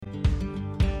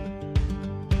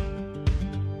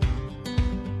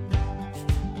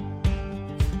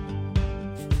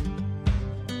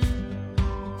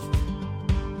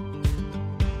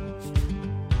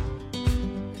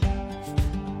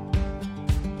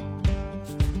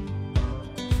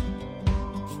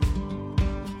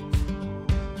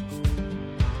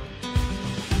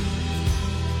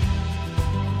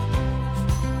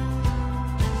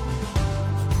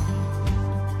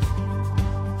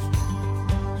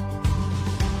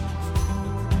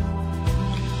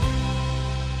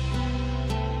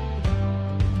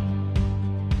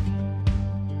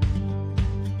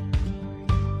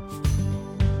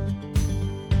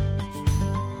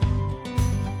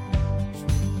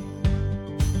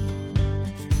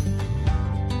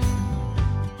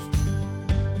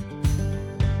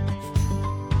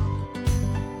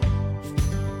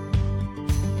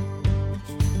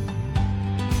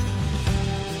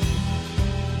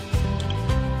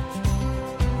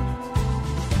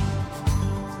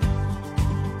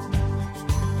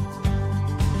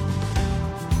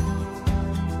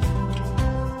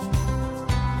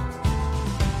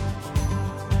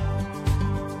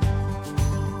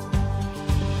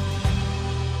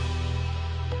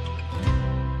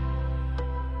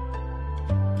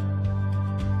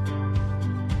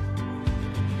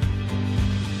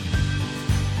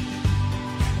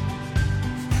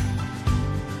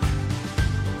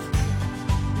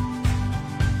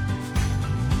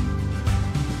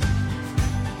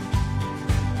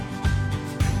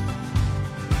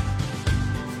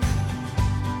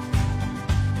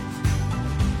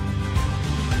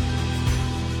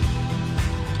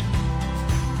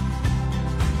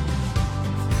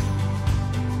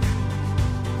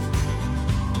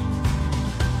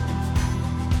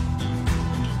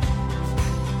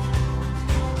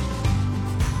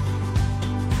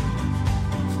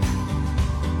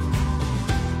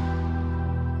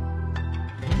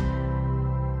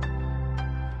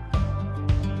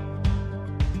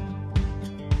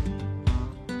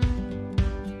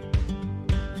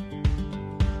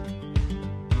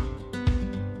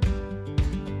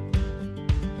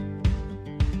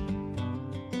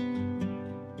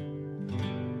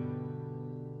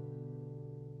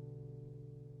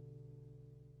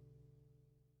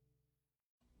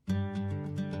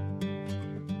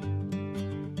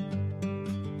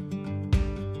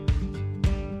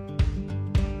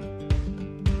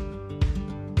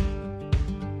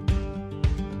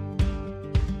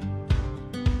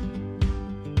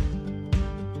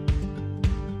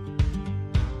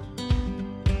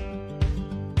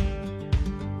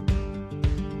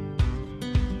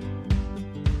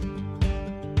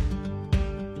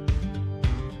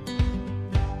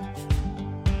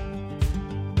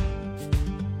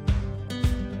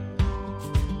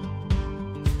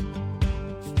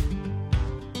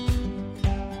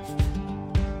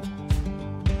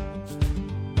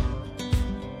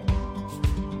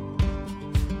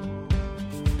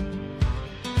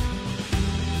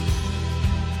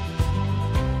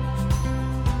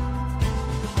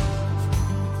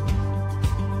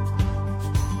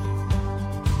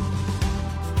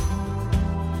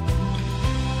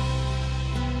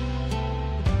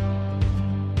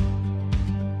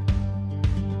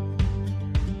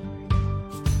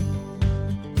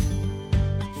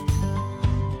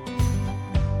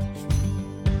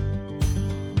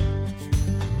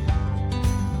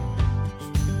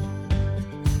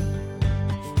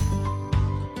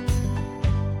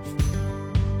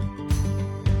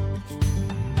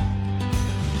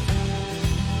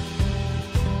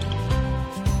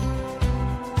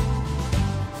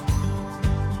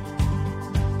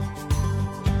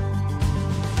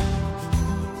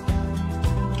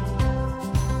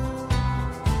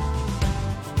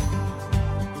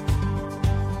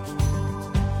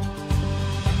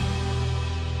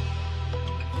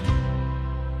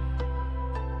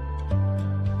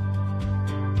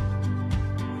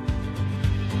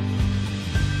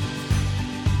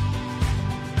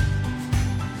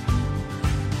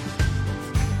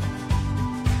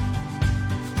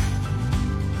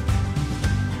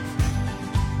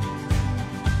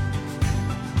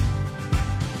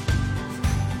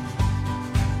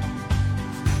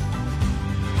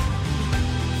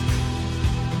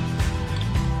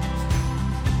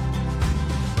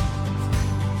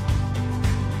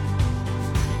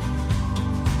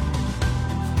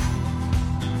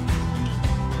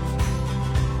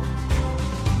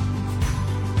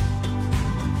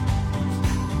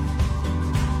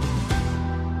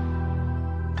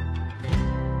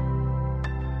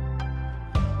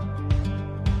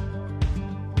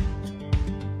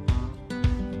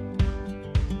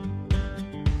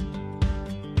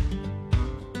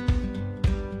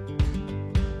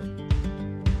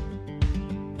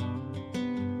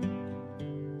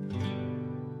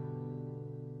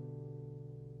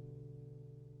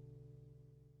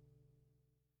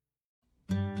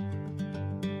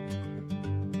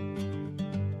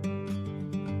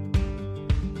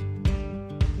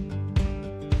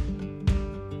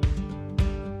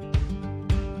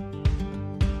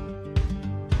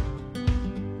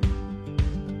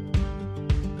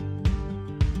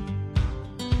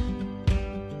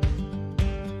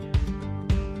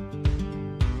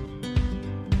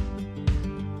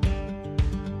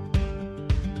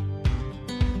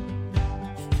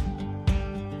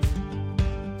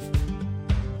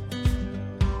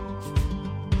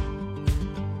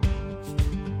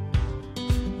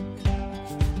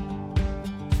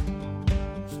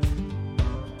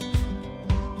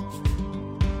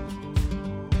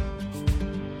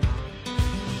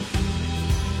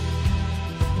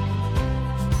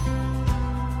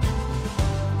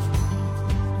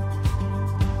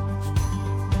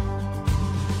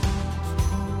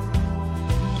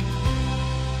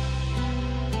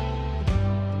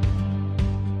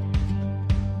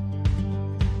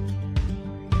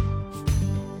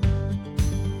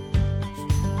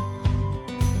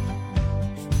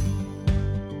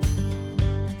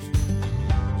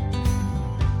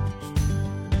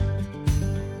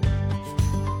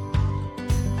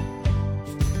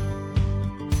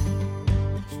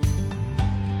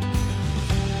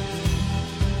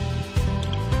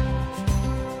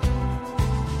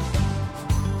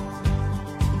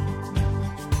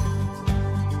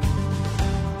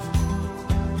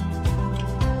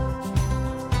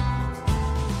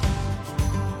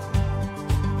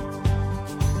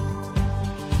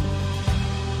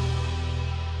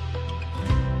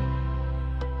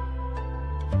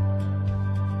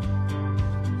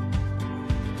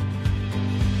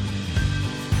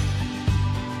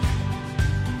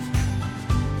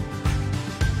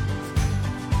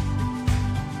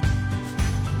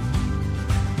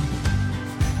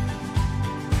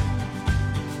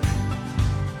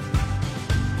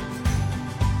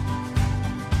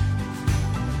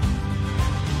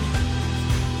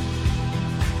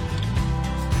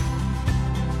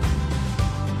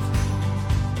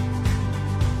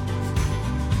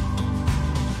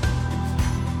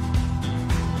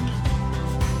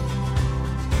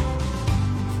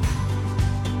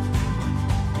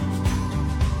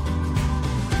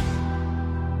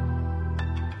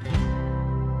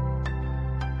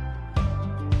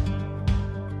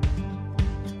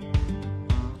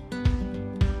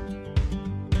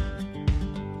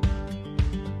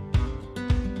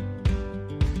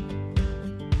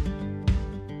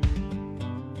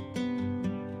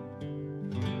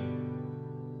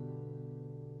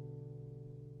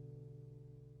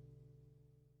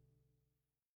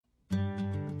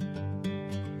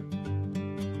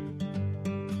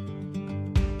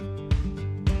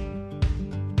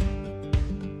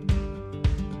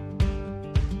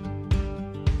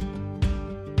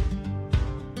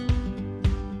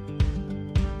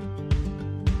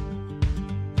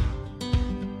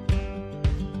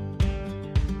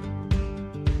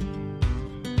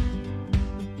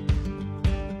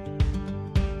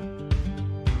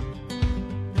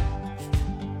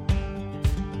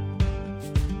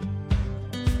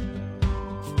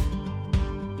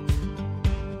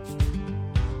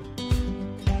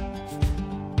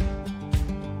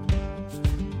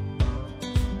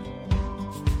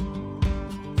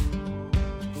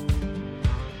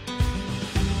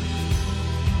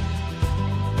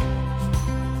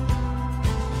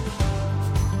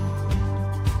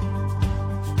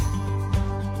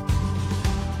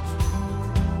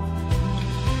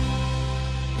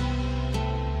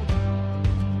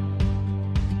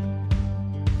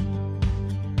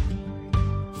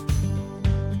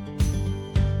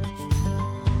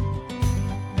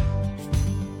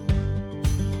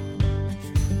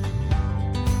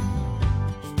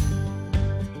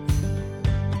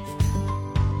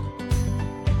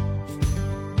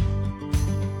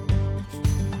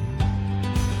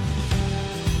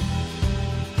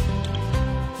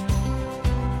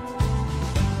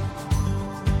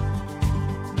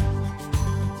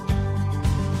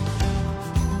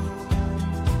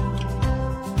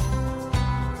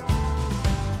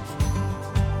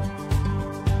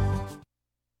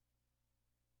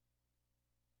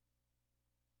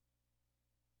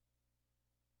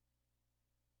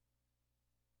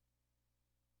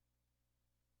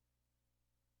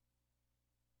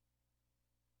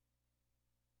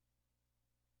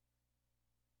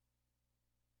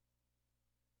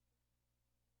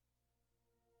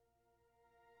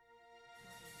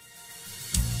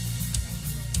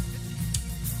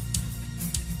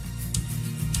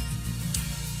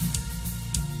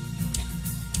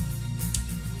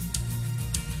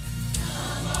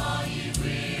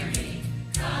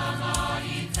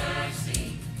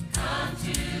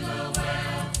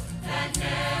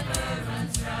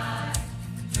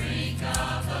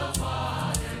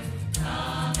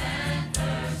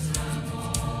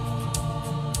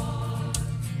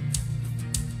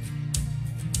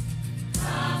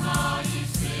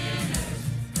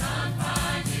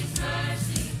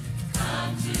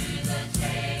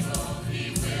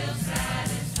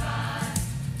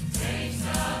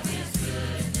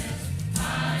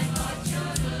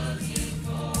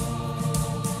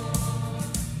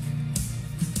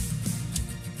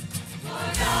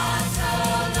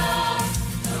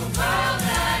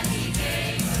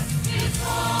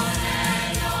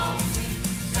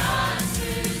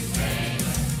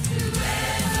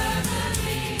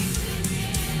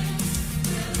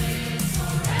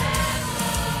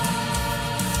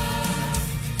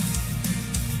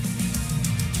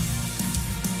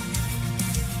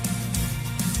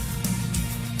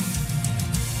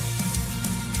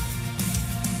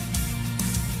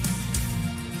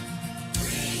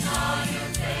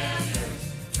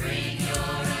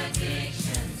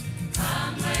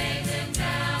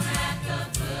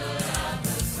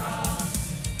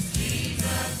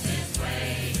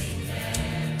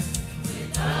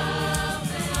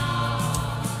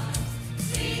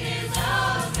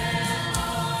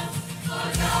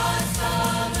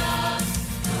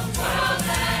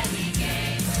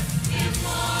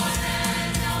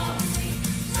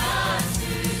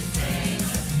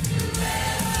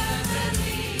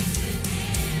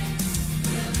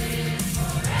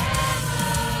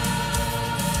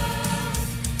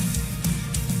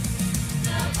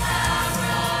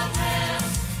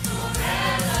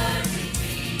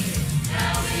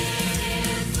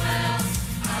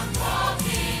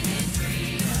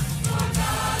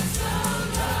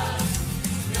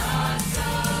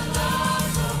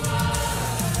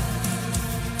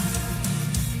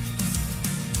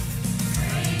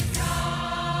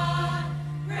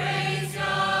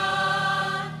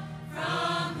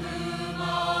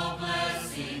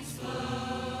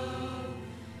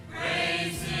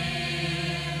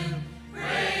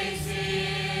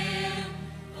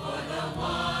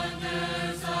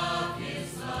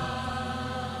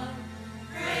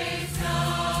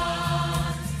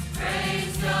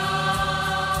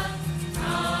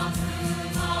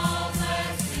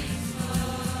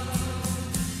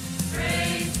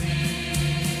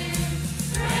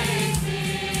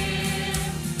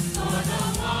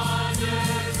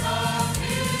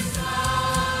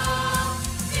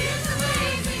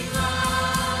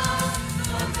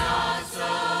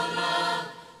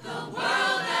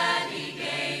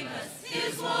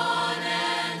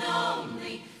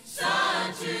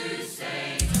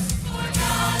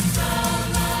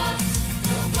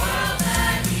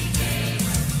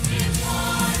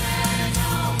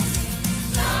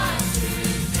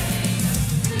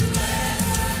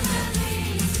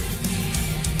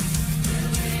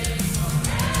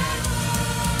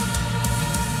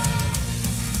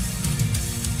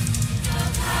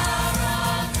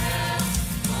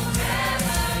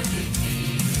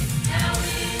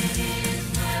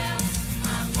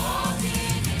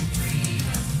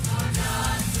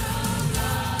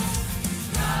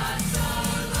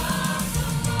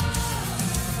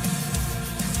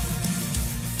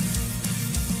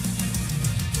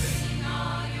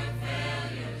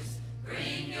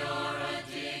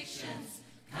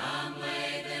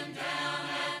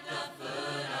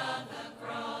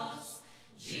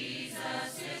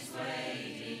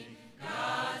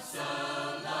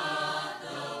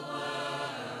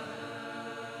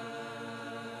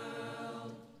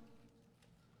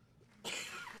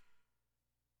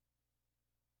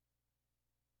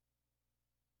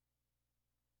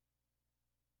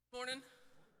morning.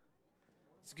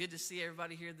 It's good to see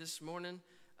everybody here this morning.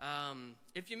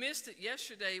 If you missed it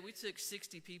yesterday, we took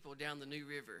 60 people down the New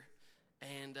River,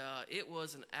 and it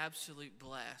was an absolute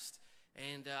blast.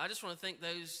 And I just want to thank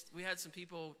those. We had some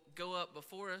people go up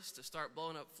before us to start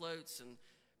blowing up floats and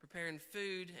preparing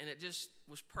food, and it just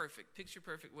was perfect. Picture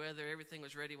perfect weather. Everything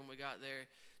was ready when we got there.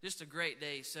 Just a great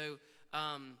day. So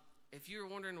if you were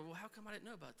wondering, well, how come I didn't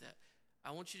know about that? I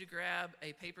want you to grab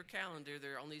a paper calendar.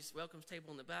 They're on these welcomes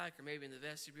table in the back, or maybe in the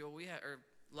vestibule. Or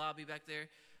lobby back there.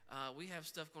 We have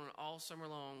stuff going on all summer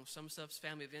long. Some stuff's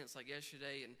family events like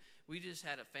yesterday, and we just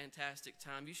had a fantastic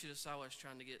time. You should have saw us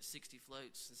trying to get 60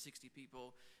 floats and 60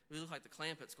 people. We look like the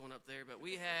Clampetts going up there, but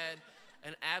we had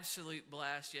an absolute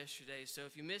blast yesterday. So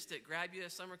if you missed it, grab you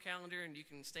a summer calendar, and you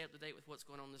can stay up to date with what's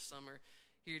going on this summer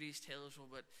here at East Taylorsville.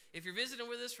 But if you're visiting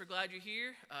with us, we're glad you're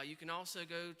here. You can also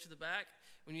go to the back.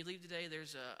 When you leave today,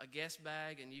 there's a guest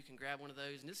bag, and you can grab one of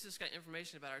those. And this has got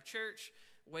information about our church,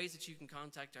 ways that you can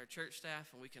contact our church staff,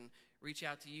 and we can reach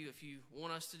out to you. If you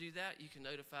want us to do that, you can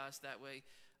notify us that way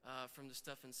from the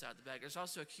stuff inside the bag. There's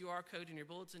also a QR code in your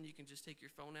bulletin. You can just take your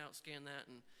phone out, scan that,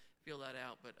 and fill that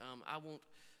out. But I won't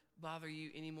bother you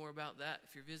any more about that.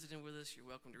 If you're visiting with us, you're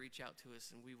welcome to reach out to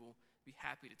us, and we will be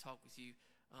happy to talk with you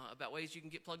about ways you can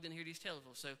get plugged in here at East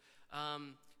Taylorsville. So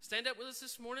stand up with us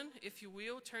this morning, if you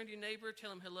will. Turn to your neighbor,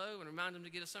 tell him hello, and remind him to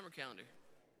get a summer calendar.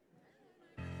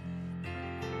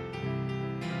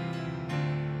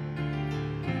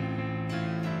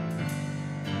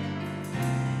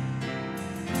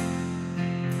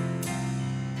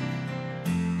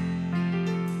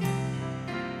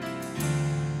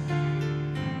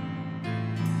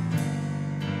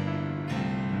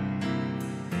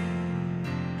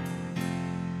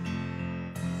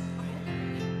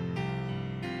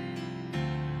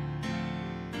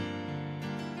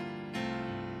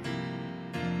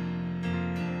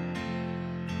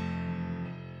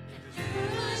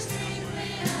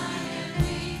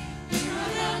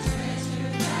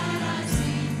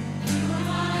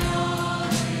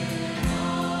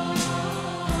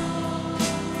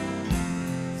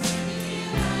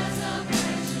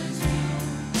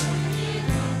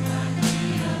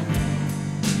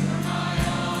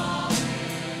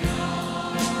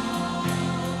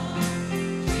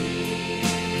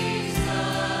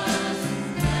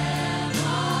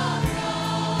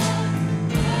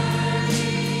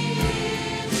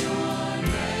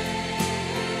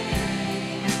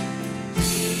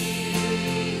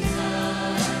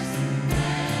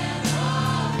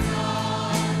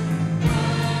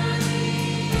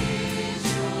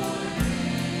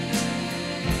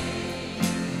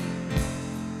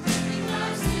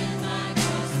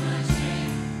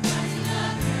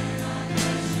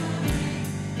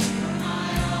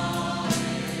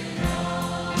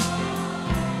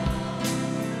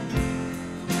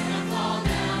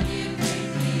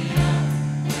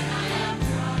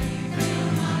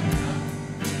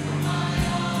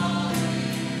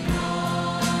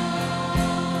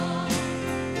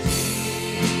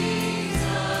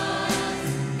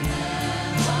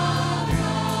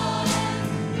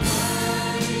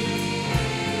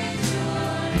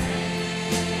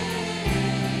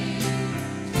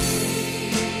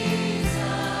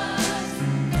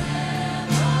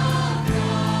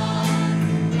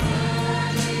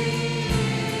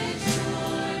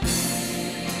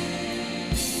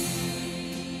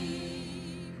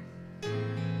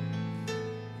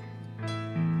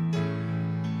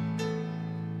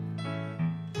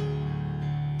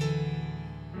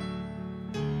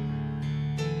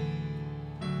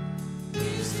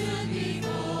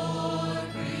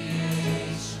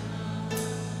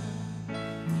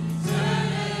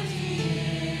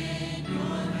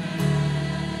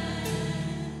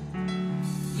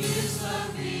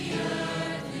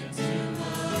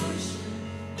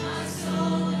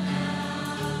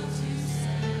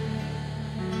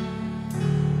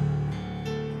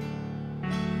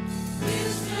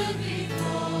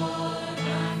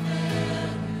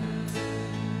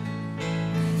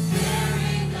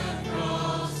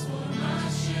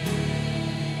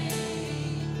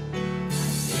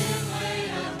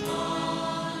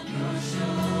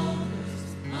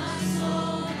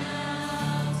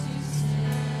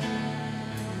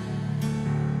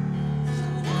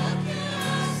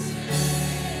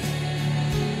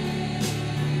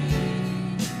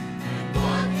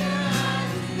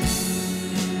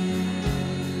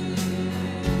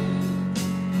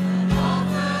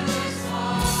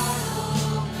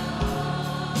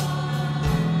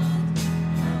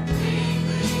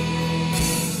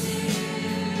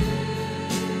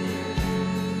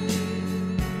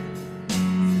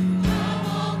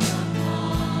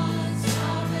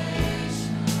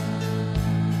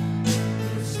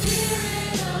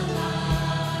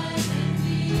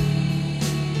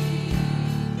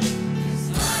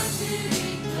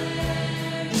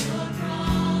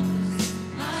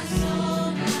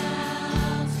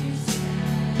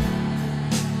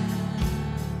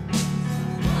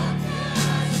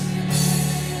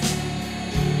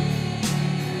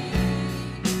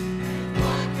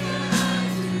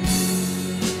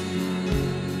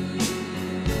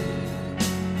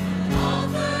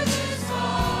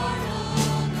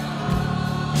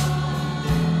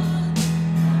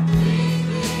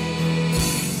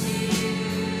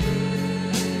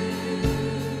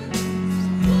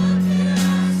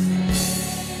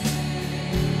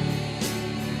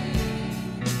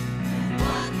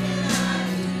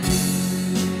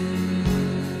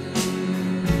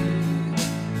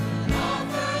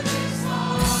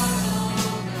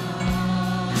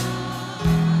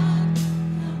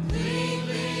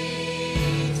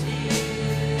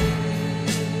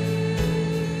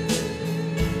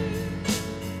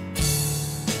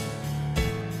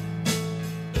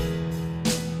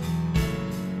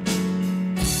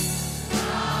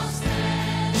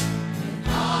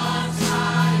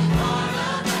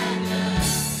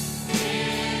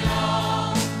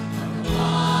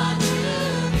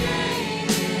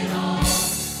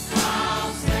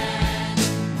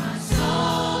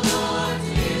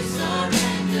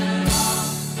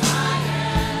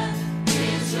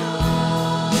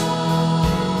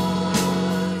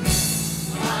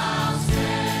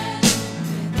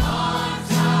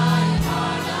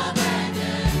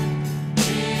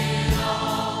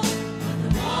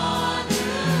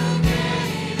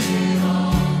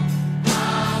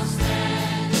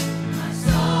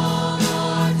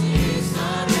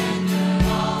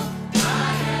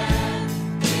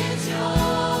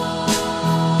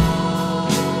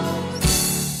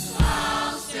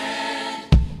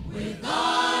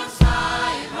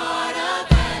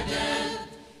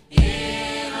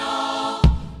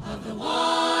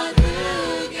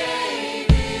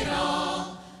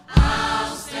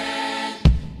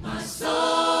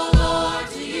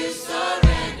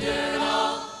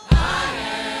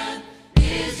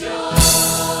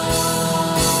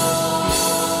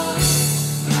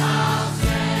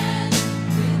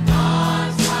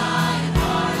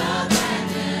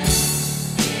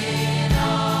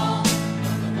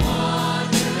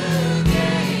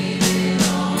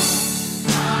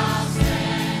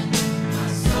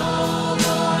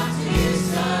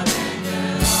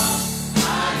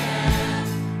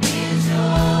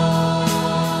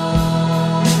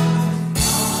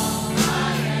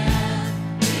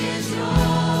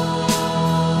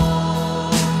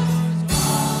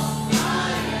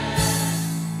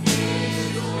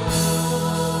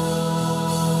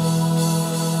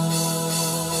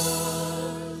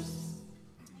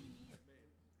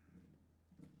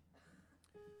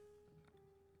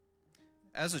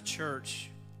 As a church,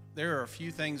 there are a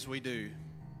few things we do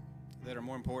that are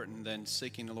more important than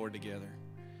seeking the Lord together.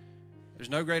 There's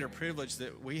no greater privilege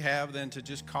that we have than to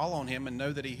just call on Him and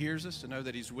know that He hears us, to know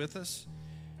that He's with us.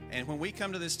 And when we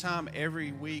come to this time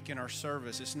every week in our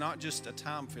service, it's not just a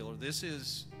time filler. This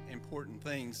is important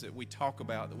things that we talk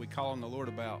about, that we call on the Lord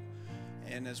about.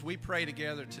 And as we pray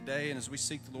together today and as we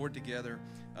seek the Lord together,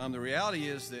 the reality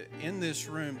is that in this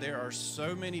room there are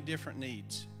so many different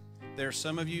needs. There are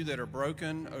some of you that are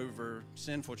broken over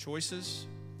sinful choices,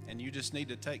 and you just need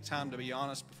to take time to be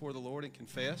honest before the Lord and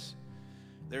confess.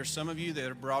 There are some of you that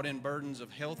have brought in burdens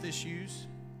of health issues,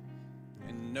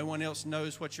 and no one else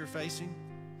knows what you're facing.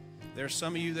 There are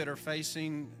some of you that are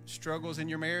facing struggles in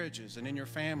your marriages and in your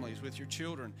families with your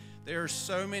children. There are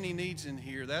so many needs in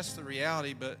here. That's the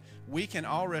reality, but we can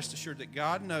all rest assured that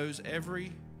God knows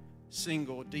every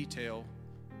single detail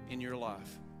in your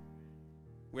life.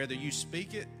 Whether you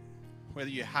speak it, whether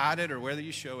you hide it, or whether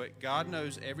you show it, God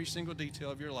knows every single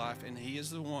detail of your life, and He is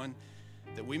the one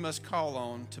that we must call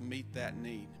on to meet that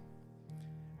need.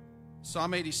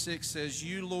 Psalm 86 says,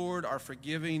 "You, Lord, are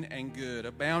forgiving and good,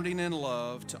 abounding in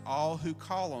love to all who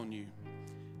call on you.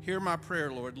 Hear my prayer,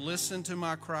 Lord. Listen to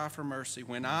my cry for mercy.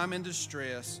 When I'm in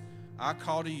distress, I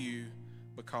call to you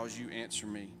because you answer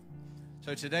me."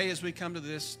 So today, as we come to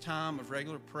this time of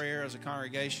regular prayer as a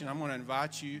congregation, I'm going to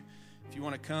invite you, if you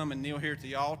want to come and kneel here at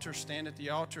the altar, stand at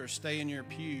the altar, or stay in your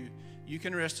pew, you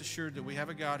can rest assured that we have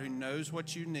a God who knows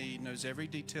what you need, knows every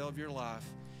detail of your life,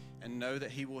 and know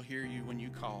that He will hear you when you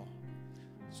call.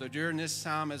 So during this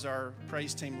time, as our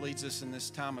praise team leads us in this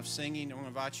time of singing, I want to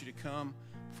invite you to come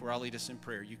before I lead us in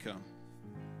prayer. You come.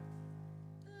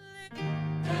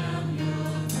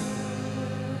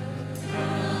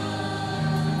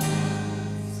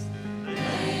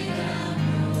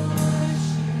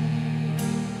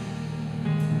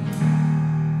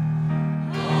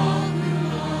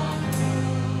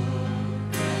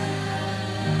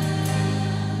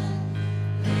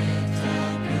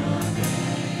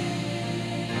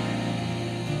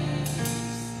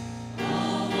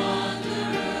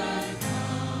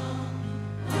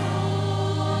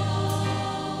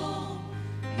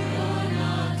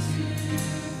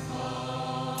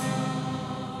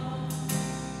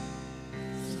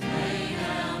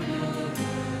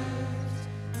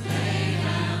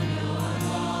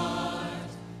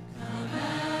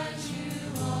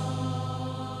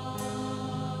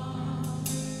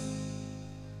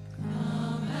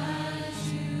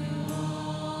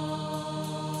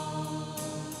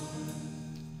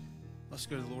 Let's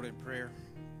go to the Lord in prayer.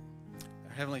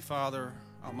 Our Heavenly Father,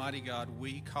 Almighty God,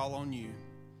 we call on you,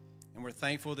 and we're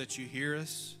thankful that you hear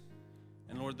us.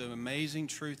 And Lord, the amazing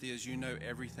truth is you know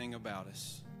everything about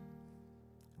us.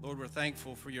 Lord, we're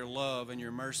thankful for your love and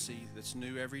your mercy that's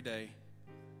new every day.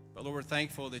 But Lord, we're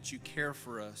thankful that you care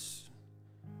for us.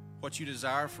 What you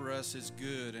desire for us is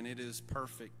good and it is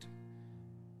perfect.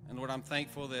 And Lord, I'm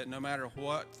thankful that no matter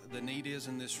what the need is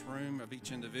in this room of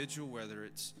each individual, whether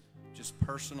it's just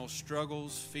personal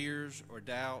struggles, fears, or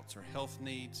doubts, or health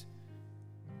needs,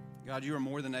 God, you are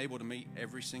more than able to meet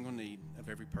every single need of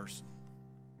every person.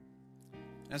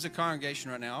 As a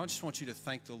congregation right now, I just want you to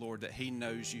thank the Lord that He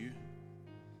knows you.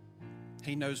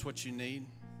 He knows what you need.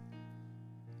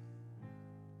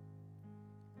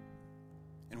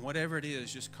 And whatever it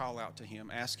is, just call out to Him.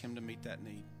 Ask Him to meet that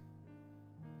need.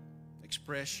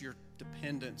 Express your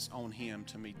dependence on Him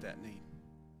to meet that need.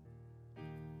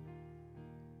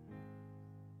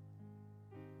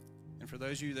 And for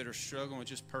those of you that are struggling with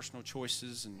just personal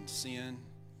choices and sin,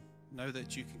 know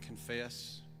that you can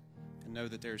confess and know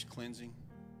that there's cleansing.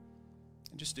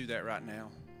 And just do that right now.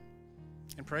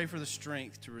 And pray for the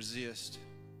strength to resist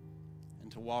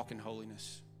and to walk in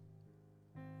holiness.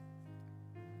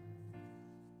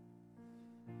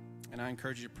 And I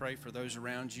encourage you to pray for those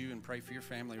around you and pray for your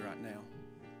family right now.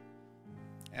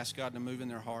 Ask God to move in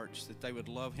their hearts, that they would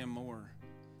love Him more,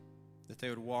 that they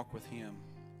would walk with Him,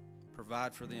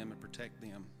 provide for them and protect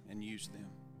them and use them.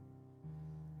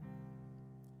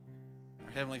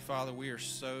 Our Heavenly Father, we are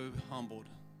so humbled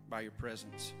by your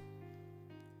presence.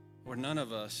 Lord, none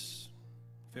of us,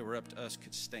 if it were up to us,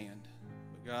 could stand.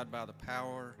 But God, by the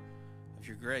power of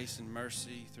your grace and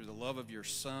mercy, through the love of your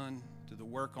Son, through the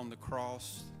work on the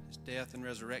cross, His death and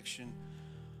resurrection,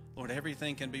 Lord,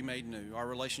 everything can be made new. Our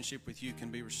relationship with you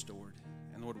can be restored.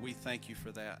 And Lord, we thank you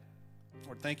for that.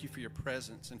 Lord, thank you for your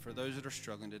presence. And for those that are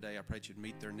struggling today, I pray that you'd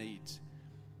meet their needs.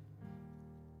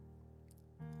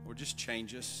 Lord, just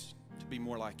change us to be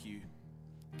more like you.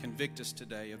 Convict us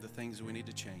today of the things that we need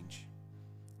to change.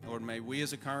 Lord, may we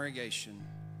as a congregation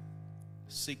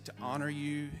seek to honor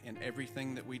you in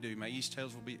everything that we do. May East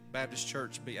Tazewell Baptist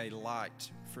Church be a light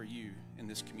for you in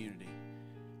this community.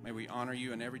 May we honor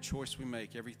you in every choice we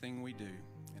make, everything we do,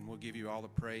 and we'll give you all the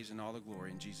praise and all the glory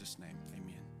in Jesus' name.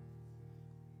 Amen.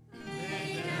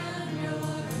 Lay down your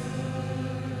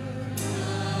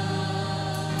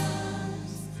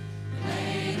burdens,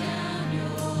 lay down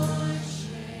your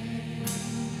shame.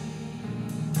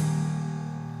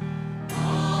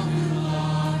 All who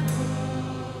are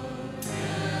broken,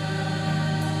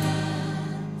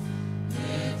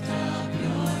 lift up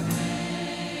your hands.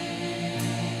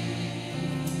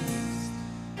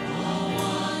 Oh,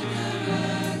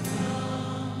 wanderer,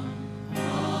 come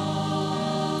home.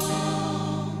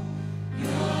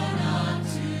 You're not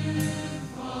too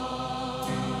far.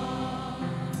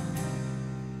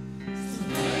 So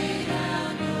lay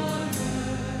down your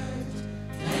hurt,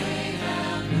 lay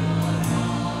down your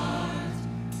heart,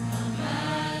 come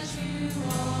as you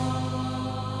are,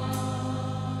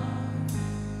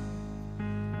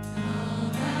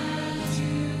 come as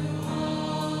you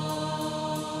are.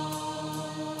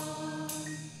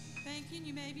 Thank you, and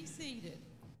you may be seated.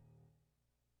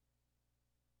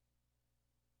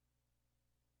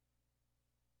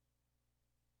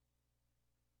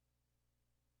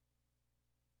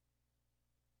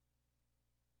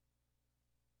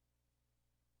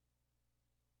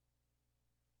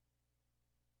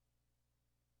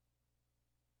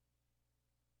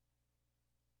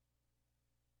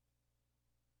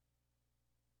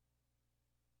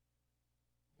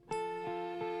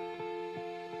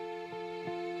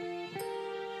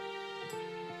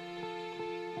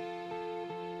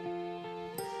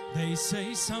 They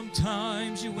say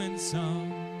sometimes you win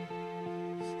some,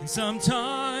 and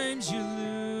sometimes you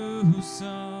lose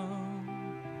some.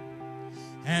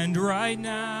 And right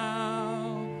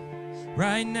now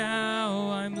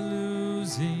I'm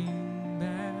losing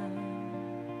bad.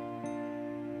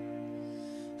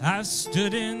 I've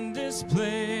stood in this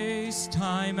place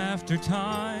time after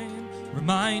time,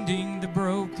 reminding the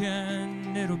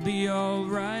broken it'll be all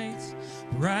right.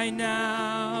 Right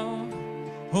now,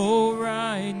 oh,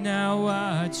 right now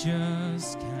I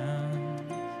just can't.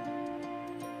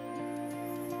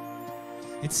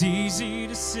 It's easy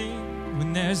to sing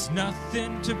when there's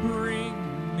nothing to bring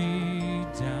me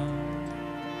down.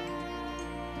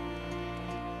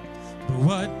 But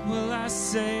what will I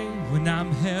say when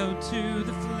I'm held to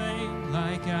the flame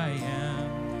like I am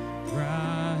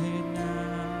right now?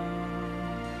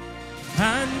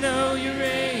 I know you're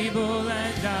able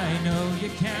and I know you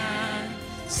can.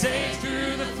 Save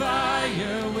through the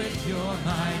fire with your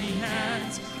mighty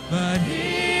hands. But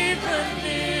even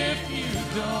if you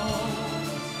don't,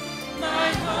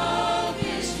 my hope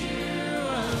is you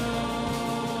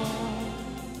alone.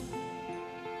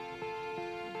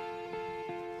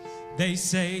 They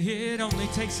say it only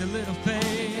takes a little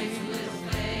faith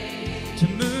to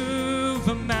move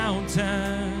a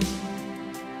mountain.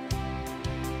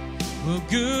 Well,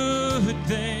 good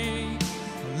thing,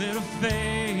 a little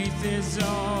faith is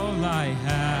all I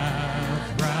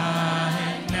have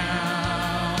right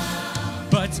now.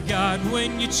 But God,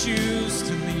 when you choose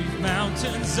to leave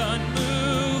mountains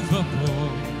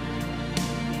unmovable,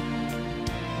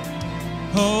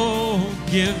 oh,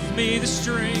 give me the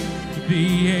strength to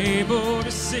be able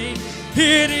to sing,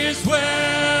 it is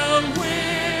well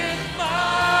with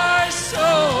my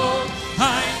soul.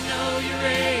 I know you're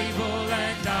able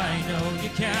and I know you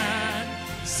can.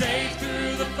 Save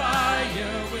through the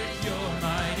fire with your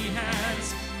mighty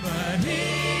hands. But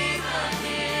even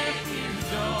if you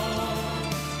don't,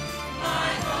 my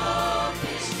hope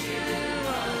is you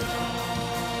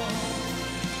alone.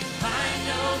 I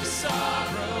know the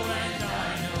sorrow and I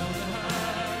know the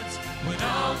hurt would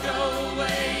all go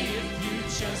away if you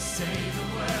just say the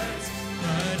words.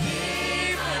 But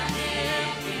even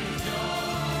if you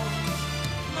don't,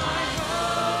 my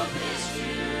hope is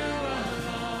you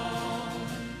alone.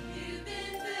 You've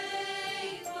been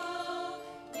faithful,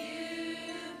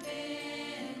 you've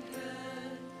been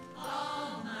good all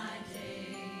my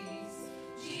days.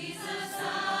 Jesus, I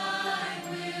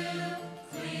will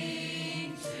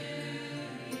cling to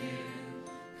you,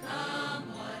 come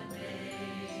what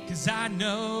may. 'Cause I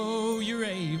know you're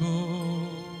able,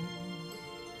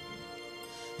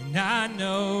 and I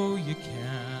know you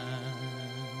can.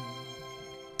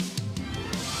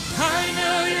 I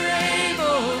know you're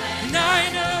able, and I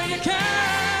know you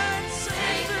can.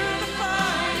 Save through the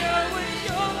fire with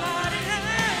your mighty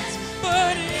hands.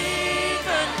 But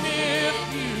even if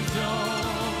you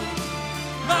don't,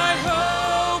 my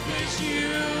hope is you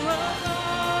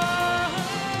alone.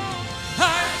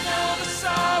 I know the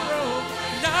sorrow,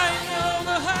 and I know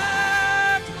the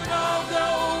hurt would all go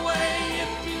away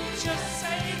if you just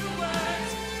say the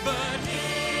words. But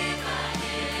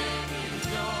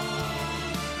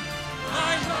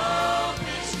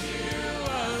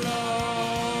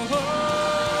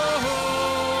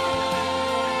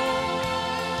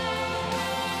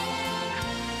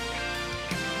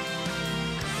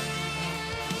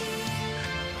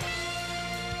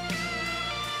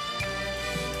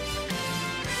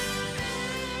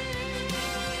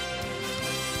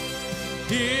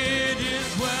It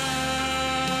is well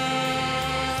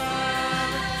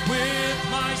with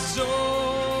my soul.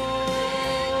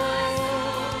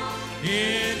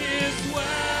 It is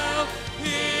well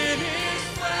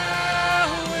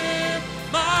with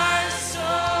my soul.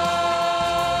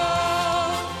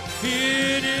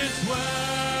 It is well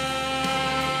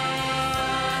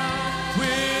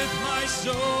with my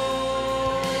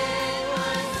soul.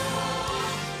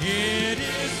 It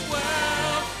is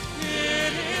well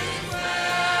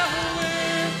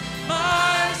with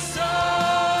my soul.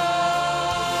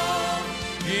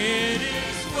 It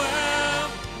is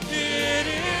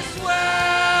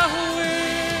well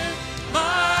with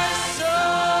my soul.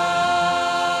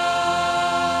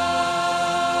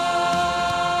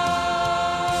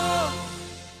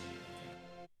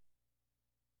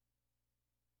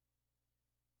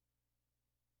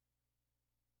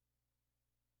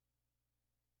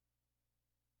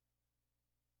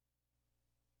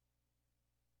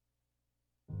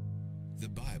 The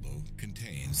Bible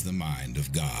contains the mind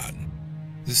of God,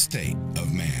 the state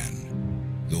of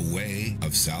man, the way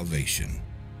of salvation,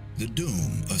 the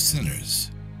doom of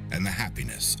sinners, and the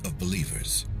happiness of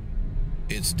believers.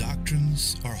 Its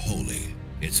doctrines are holy,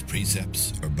 its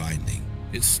precepts are binding,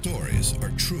 its stories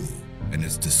are true, and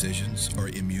its decisions are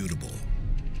immutable.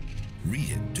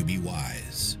 Read it to be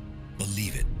wise,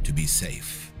 believe it to be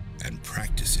safe, and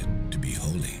practice it to be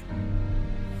holy.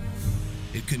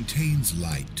 It contains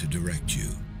light to direct you,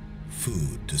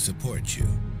 food to support you,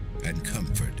 and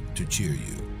comfort to cheer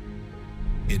you.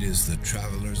 It is the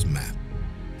traveler's map,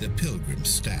 the pilgrim's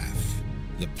staff,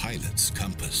 the pilot's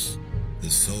compass, the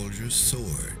soldier's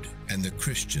sword, and the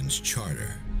Christian's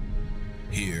charter.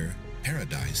 Here,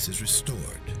 paradise is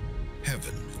restored,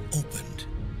 heaven opened,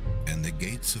 and the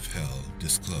gates of hell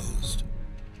disclosed.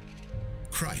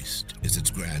 Christ is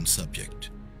its grand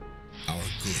subject, our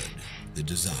good the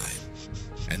design,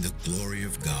 and the glory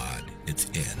of God its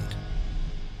end.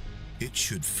 It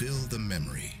should fill the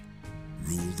memory,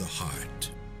 rule the heart,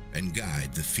 and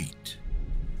guide the feet.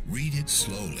 Read it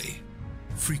slowly,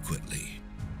 frequently,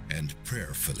 and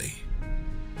prayerfully.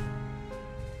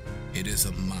 It is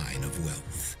a mine of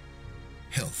wealth,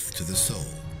 health to the soul,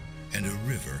 and a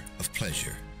river of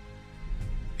pleasure.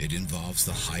 It involves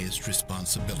the highest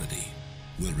responsibility,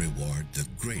 will reward the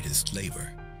greatest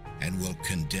labor, and will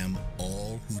condemn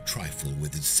all who trifle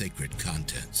with its sacred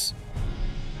contents.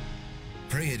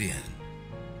 Pray it in,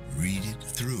 read it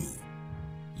through,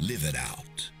 live it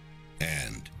out,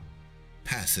 and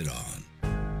pass it on.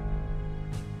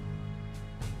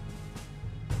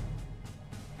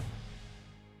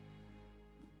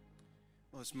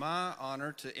 Well, it's my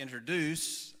honor to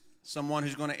introduce someone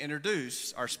who's going to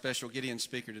introduce our special Gideon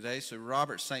speaker today. So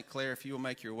Robert St. Clair, if you will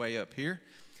make your way up here.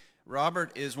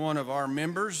 Robert is one of our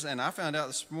members, and I found out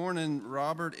this morning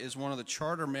Robert is one of the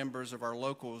charter members of our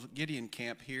local Gideon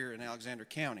camp here in Alexander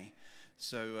County.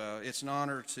 So it's an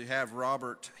honor to have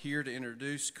Robert here to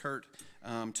introduce Kurt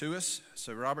to us.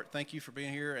 So Robert, thank you for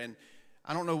being here. And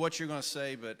I don't know what you're going to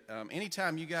say, but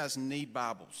anytime you guys need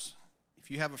Bibles,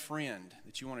 if you have a friend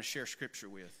that you want to share Scripture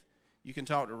with, you can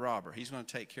talk to Robert. He's going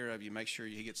to take care of you, make sure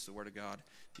he gets the Word of God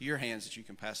to your hands that you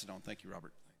can pass it on. Thank you,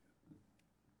 Robert.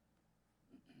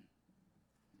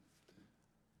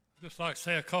 Just like to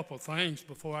say a couple of things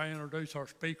before I introduce our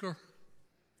speaker.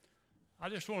 I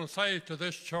just want to say to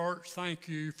this church, thank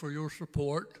you for your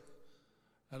support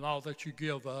and all that you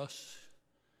give us.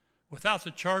 Without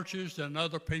the churches and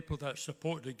other people that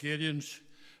support the Gideons,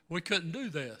 we couldn't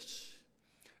do this.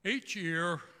 Each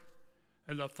year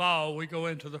in the fall, we go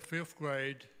into the 5th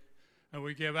grade and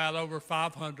we give out over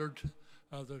 500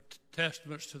 of the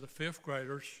testaments to the 5th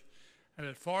graders. And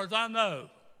as far as I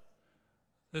know,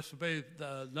 this will be,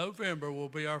 November will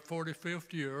be our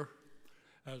 45th year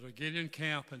as a Gideon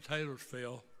camp in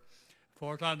Taylorsville. As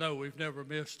far as I know, we've never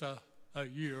missed a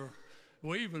year.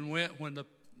 We even went a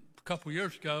couple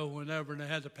years ago whenever they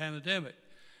had the pandemic.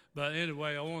 But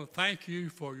anyway, I want to thank you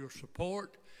for your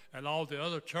support and all the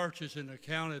other churches in the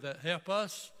county that help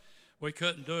us. We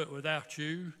couldn't do it without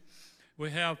you.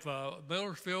 We have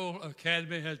Millersville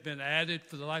Academy has been added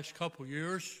for the last couple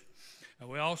years. And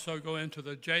we also go into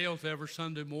the jails every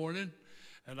Sunday morning.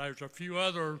 And there's a few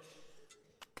other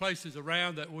places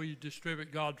around that we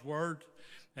distribute God's Word.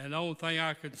 And the only thing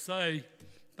I can say,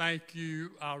 thank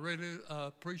you. I really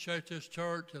appreciate this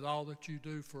church and all that you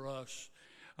do for us.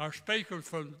 Our speaker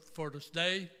for this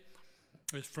day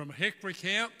is from Hickory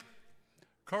Camp,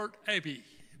 Kurt Abbey.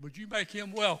 Would you make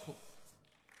him welcome?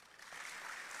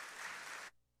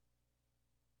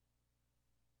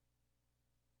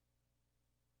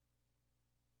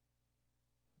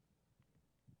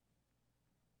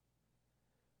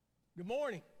 Good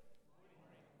morning.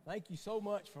 Thank you so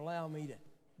much for allowing me to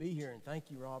be here, and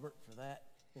thank you, Robert, for that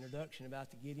introduction about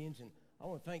the Gideons. And I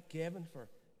want to thank Kevin for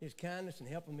his kindness and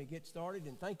helping me get started,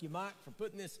 and thank you, Mike, for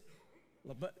putting this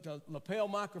lapel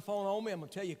microphone on me. I'm going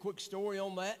to tell you a quick story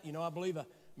on that. You know, I believe a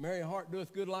merry heart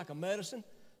doeth good like a medicine.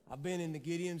 I've been in the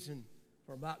Gideons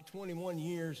for about 21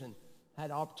 years and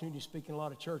had the opportunity to speak in a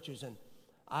lot of churches. And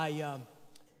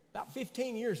about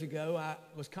 15 years ago, I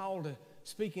was called to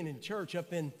speaking in church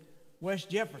up in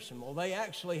West Jefferson. Well, they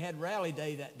actually had rally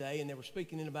day that day, and they were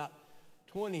speaking in about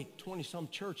 20-some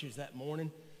churches that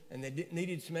morning, and they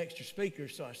needed some extra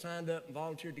speakers, so I signed up and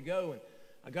volunteered to go. And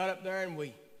I got up there, and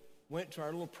we went to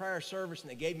our little prayer service, and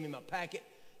they gave me my packet,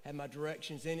 had my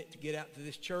directions in it to get out to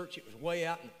this church. It was way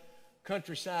out in the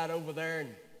countryside over there, and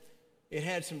it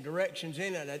had some directions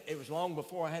in it. It was long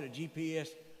before I had a GPS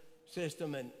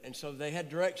system, and so they had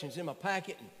directions in my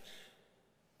packet. And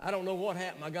I don't know what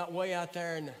happened. I got way out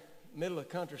there in the middle of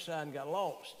the countryside and got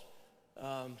lost.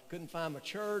 Couldn't find my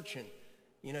church, and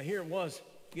you know, here it was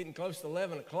getting close to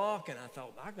 11 o'clock, and I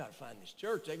thought, I got to find this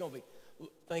church. They're going to be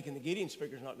thinking the Gideon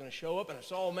speaker's not going to show up. And I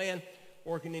saw a man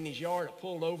working in his yard. I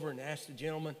pulled over and asked the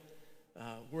gentleman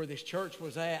where this church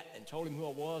was at and told him who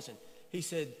I was, and he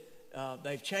said,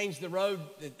 they've changed the road.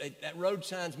 That road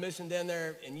sign's missing down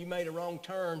there, and you made a wrong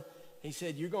turn. He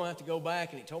said, you're going to have to go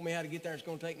back, and he told me how to get there. It's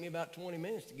going to take me about 20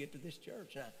 minutes to get to this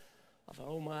church. And I thought,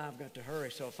 oh my, I've got to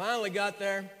hurry. So I finally got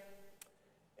there,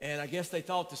 and I guess they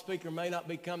thought the speaker may not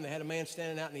be coming. They had a man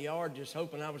standing out in the yard just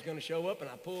hoping I was going to show up, and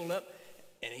I pulled up,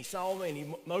 and he saw me, and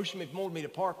he motioned me, wanted me to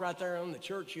park right there on the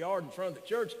church yard in front of the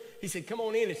church. He said, come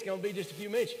on in, it's going to be just a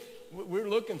few minutes. We're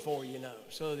looking for you, you know.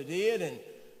 So they did,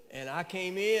 and I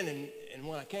came in, and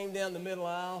when I came down the middle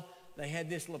aisle, they had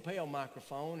this lapel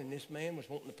microphone, and this man was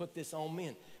wanting to put this on me,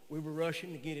 and we were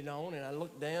rushing to get it on, and I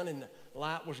looked down, and the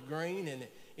light was green, and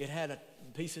it had a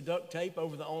piece of duct tape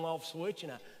over the on-off switch,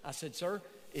 and I said, sir,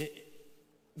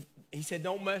 he said,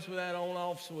 don't mess with that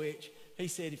on-off switch. He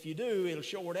said, if you do, it'll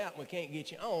short out, and we can't get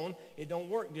you on. It don't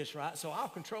work just right, so I'll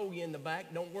control you in the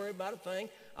back. Don't worry about a thing.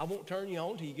 I won't turn you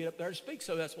on till you get up there to speak,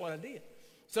 so that's what I did.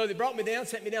 So they brought me down,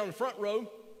 set me down in the front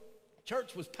row.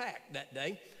 Church was packed that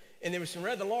day, and there were some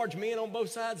rather large men on both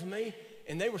sides of me,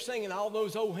 and they were singing all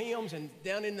those old hymns, and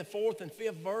down in the 4th and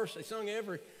 5th verse, they sung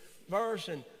every verse,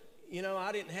 and, you know,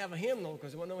 I didn't have a hymnal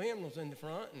because there were no hymnals in the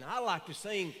front, and I like to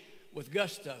sing with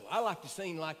gusto. I like to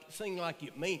sing like you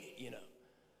mean it, you know,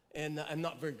 and I'm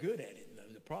not very good at it,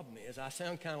 though. The problem is I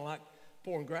sound kind of like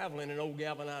pouring gravel in an old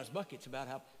galvanized bucket. It's about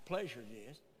how pleasure it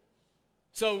is.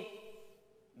 So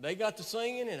they got to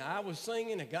singing, and I was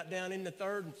singing. I got down in the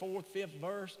 3rd and 4th, 5th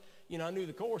verse. You know, I knew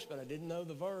the chorus, but I didn't know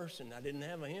the verse, and I didn't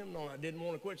have a hymnal, and I didn't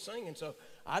want to quit singing, so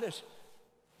I just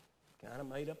kind of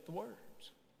made up the words.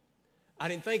 I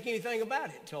didn't think anything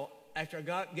about it until after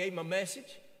I gave my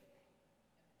message.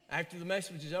 After the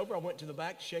message was over, I went to the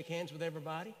back to shake hands with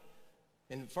everybody,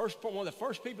 and one of the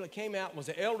first people that came out was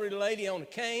an elderly lady on a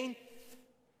cane,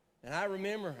 and I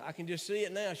remember, I can just see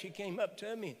it now. She came up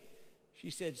to me, and she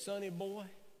said, Sonny boy,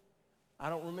 I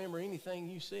don't remember anything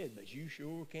you said, but you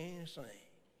sure can sing.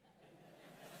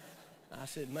 I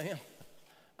said, ma'am,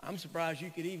 I'm surprised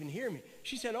you could even hear me.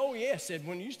 She said, oh, yes. Said,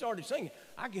 when you started singing,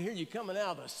 I could hear you coming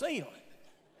out of the ceiling.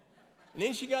 And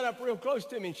then she got up real close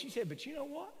to me, and she said, but you know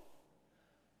what?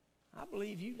 I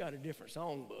believe you got a different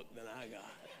songbook than I got.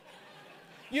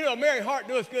 You know, a merry heart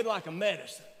doeth good like a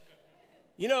medicine.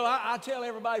 You know, I tell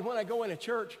everybody when I go into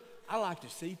church, I like to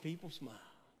see people smile.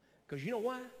 Because you know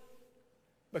why?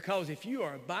 Because if you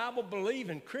are a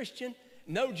Bible-believing Christian,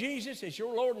 know Jesus as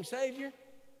your Lord and Savior,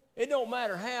 it don't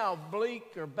matter how bleak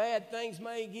or bad things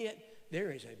may get,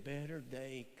 there is a better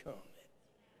day coming.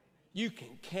 You can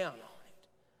count on it.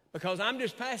 Because I'm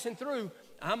just passing through.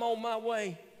 I'm on my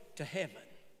way to heaven.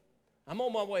 I'm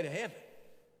on my way to heaven.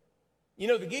 You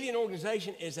know, the Gideon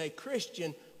organization is a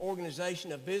Christian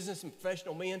organization of business and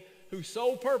professional men whose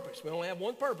sole purpose, we only have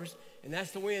one purpose, and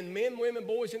that's to win men, women,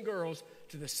 boys, and girls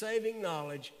to the saving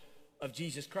knowledge of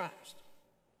Jesus Christ.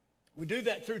 We do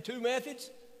that through two methods.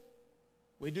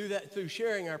 We do that through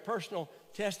sharing our personal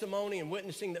testimony and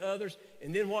witnessing to others.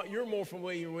 And then what you're more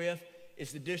familiar with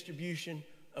is the distribution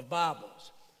of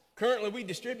Bibles. Currently, we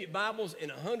distribute Bibles in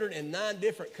 109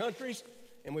 different countries,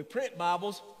 and we print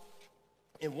Bibles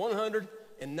in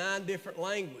 109 different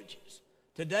languages.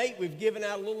 To date, we've given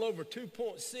out a little over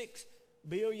 2.6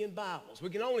 billion Bibles. We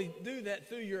can only do that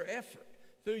through your effort,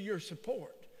 through your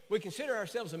support. We consider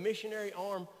ourselves a missionary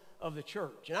arm of the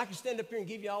church. And I can stand up here and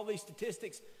give you all these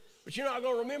statistics, but you're not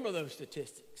going to remember those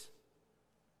statistics.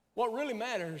 What really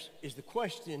matters is the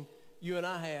question you and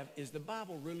I have, is the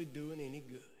Bible really doing any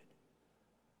good?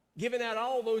 Giving out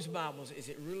all those Bibles, is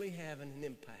it really having an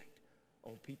impact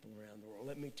on people around the world.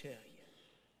 Let me tell you,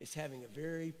 it's having a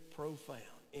very profound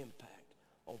impact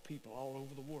on people all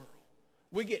over the world.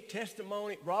 We get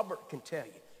testimony, Robert can tell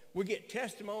you, we get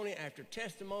testimony after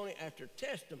testimony after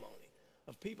testimony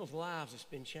of people's lives that's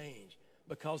been changed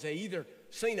because they either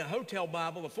seen a hotel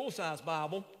Bible, a full-size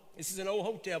Bible, this is an old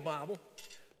hotel Bible,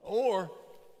 or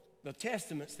the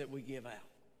testaments that we give out.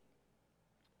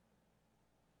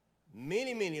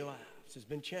 Many, many lives has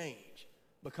been changed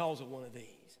because of one of these.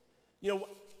 You know,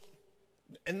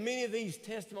 and many of these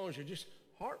testimonies are just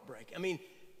heartbreaking. I mean,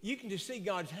 you can just see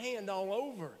God's hand all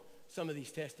over some of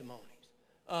these testimonies.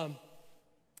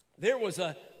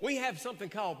 We have something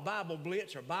called Bible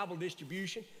Blitz or Bible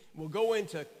distribution. We'll go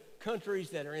into countries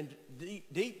that are in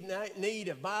deep need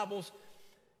of Bibles,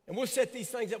 and we'll set these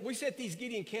things up. We set these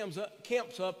Gideon camps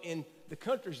up in the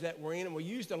countries that we're in, and we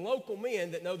use the local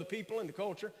men that know the people and the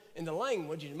culture and the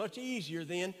language. It's much easier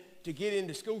then to get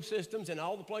into school systems and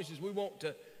all the places we want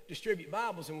to distribute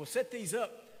Bibles, and we'll set these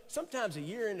up sometimes a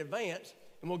year in advance,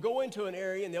 and we'll go into an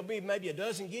area, and there'll be maybe a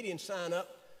dozen Gideons sign up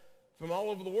from all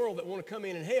over the world that want to come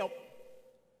in and help,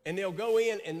 and they'll go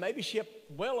in and maybe ship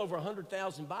well over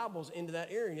 100,000 Bibles into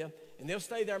that area, and they'll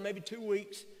stay there maybe 2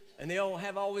 weeks, and they'll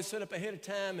have all this set up ahead of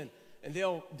time, and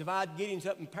they'll divide Gideons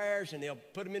up in pairs, and they'll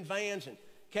put them in vans and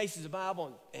cases of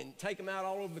Bible and take them out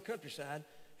all over the countryside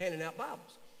handing out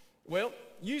Bibles. Well,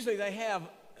 usually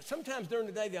sometimes during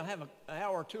the day they'll have an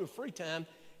hour or two of free time,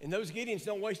 and those Gideons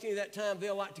don't waste any of that time.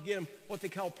 They'll like to get them what they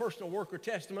call personal worker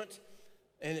testaments,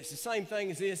 and it's the same thing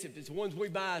as this. If it's the ones we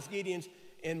buy as Gideons,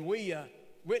 and we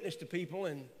witness to people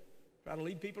and try to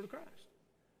lead people to Christ.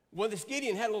 Well, this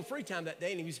Gideon had a little free time that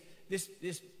day, and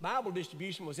this Bible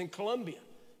distribution was in Colombia,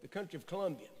 the country of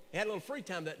Colombia. He had a little free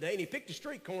time that day, and he picked a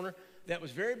street corner that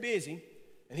was very busy,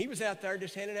 and he was out there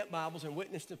just handing out Bibles and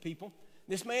witnessing to people.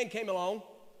 This man came along,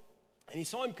 and he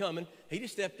saw him coming. He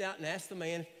just stepped out and asked the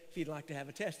man if he'd like to have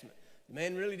a testament. The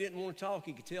man really didn't want to talk.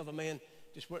 He could tell the man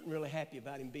just wasn't really happy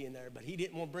about him being there, but he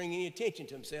didn't want to bring any attention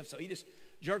to himself, so he just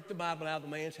jerked the Bible out of the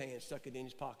man's hand, stuck it in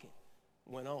his pocket,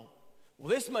 and went on. Well,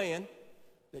 this man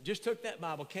that just took that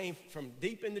Bible came from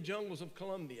deep in the jungles of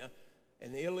Colombia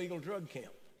and the illegal drug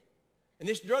camp. And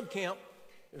this drug camp,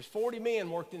 there's 40 men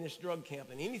worked in this drug camp,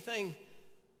 and anything,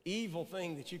 evil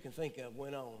thing that you can think of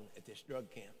went on at this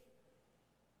drug camp.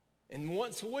 And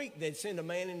once a week, they'd send a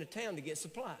man into town to get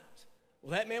supplies.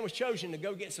 Well, that man was chosen to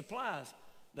go get supplies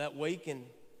that week, and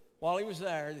while he was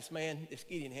there, this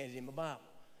Gideon handed him a Bible.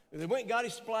 They went and got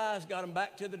his supplies, got him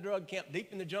back to the drug camp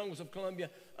deep in the jungles of Colombia,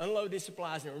 unloaded his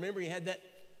supplies, and remember he had that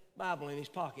Bible in his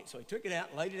pocket. So he took it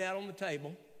out, laid it out on the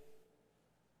table.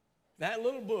 That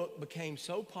little book became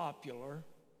so popular,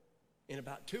 in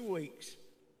about 2 weeks,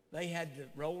 they had to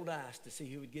roll dice to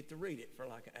see who would get to read it for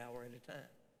like an hour at a time.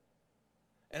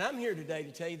 And I'm here today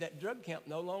to tell you that drug camp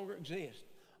no longer exists.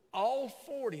 All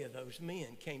 40 of those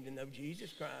men came to know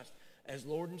Jesus Christ as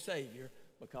Lord and Savior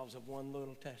because of one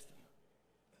little testament.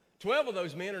 12 of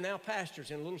those men are now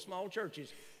pastors in little small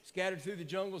churches scattered through the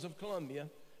jungles of Colombia.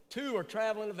 2 are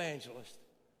traveling evangelists,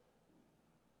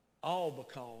 all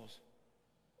because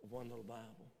of one little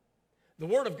Bible. The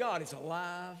Word of God is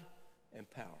alive and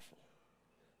powerful.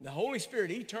 The Holy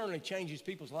Spirit eternally changes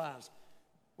people's lives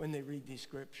when they read these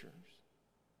scriptures.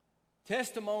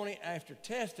 Testimony after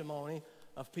testimony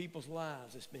of people's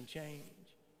lives that's been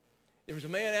changed. There was a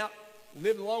man out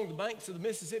living along the banks of the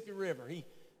Mississippi River. His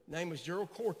name was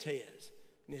Gerald Cortez.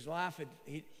 And his life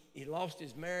he lost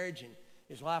his marriage, and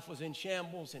his life was in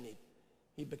shambles, and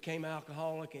he became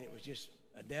alcoholic, and it was just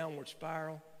a downward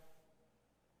spiral.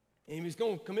 And he was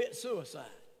going to commit suicide.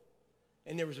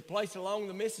 And there was a place along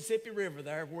the Mississippi River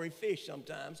there where he fished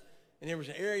sometimes, and there was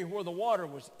an area where the water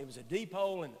was a deep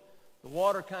hole, and the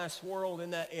water kind of swirled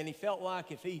in that, and he felt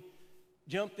like if he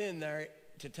jumped in there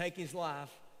to take his life,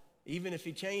 even if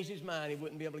he changed his mind, he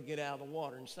wouldn't be able to get out of the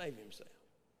water and save himself.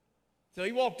 So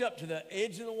he walked up to the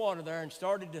edge of the water there and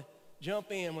started to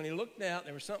jump in. When he looked out,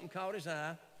 there was something caught his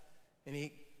eye, and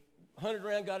he hunted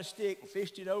around, got a stick, and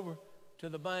fished it over to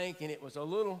the bank, and it was a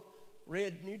little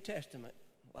red New Testament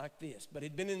like this. But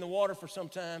it'd been in the water for some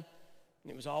time,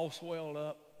 and it was all swelled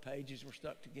up. Pages were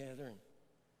stuck together, and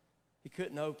he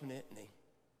couldn't open it, and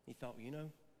he thought,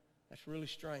 that's really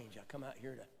strange. I come out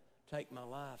here to take my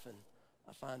life, and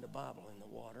I find a Bible in the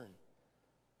water. And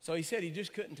so he said he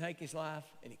just couldn't take his life,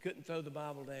 and he couldn't throw the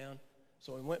Bible down.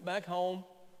 So he went back home,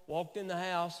 walked in the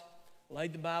house,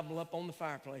 laid the Bible up on the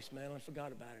fireplace mantel, and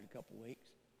forgot about it a couple weeks.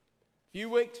 A few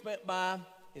weeks went by.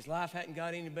 His life hadn't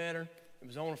got any better. It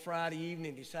was on a Friday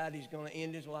evening. He decided he's going to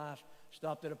end his life.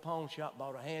 Stopped at a pawn shop,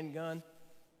 bought a handgun.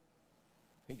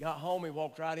 He got home. He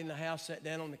walked right in the house, sat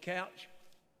down on the couch,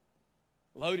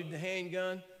 loaded the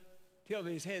handgun,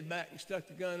 tilted his head back and stuck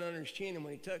the gun under his chin, and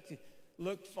when he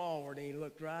looked forward, and he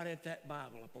looked right at that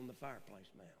Bible up on the fireplace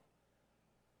mantel.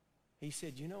 He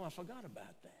said, you know, I forgot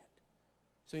about that.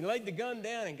 So he laid the gun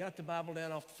down and got the Bible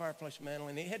down off the fireplace mantel,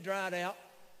 and it had dried out,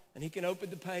 and he could open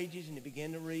the pages, and he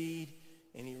began to read,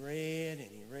 and he read,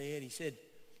 and he read. He said,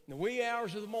 in the wee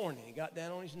hours of the morning, he got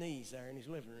down on his knees there in his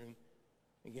living room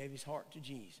and gave his heart to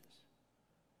Jesus.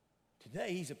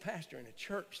 Today, he's a pastor in a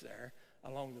church there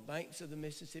along the banks of the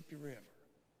Mississippi River.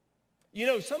 You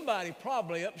know, somebody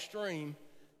probably upstream,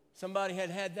 somebody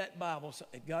had that Bible,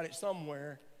 had got it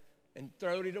somewhere and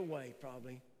thrown it away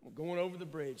probably, going over the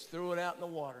bridge, threw it out in the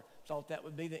water, thought that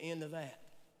would be the end of that.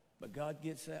 But God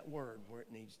gets that word where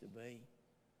it needs to be.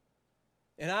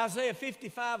 In Isaiah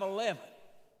 55:11,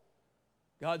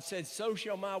 God said, so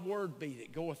shall my word be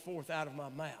that goeth forth out of my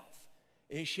mouth.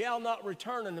 It shall not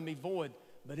return unto me void,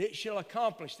 but it shall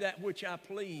accomplish that which I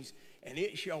please, and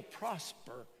it shall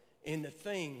prosper in the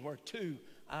thing whereto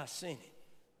I sent it.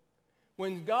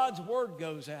 When God's word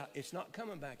goes out, it's not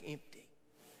coming back empty.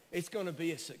 It's going to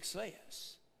be a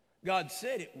success. God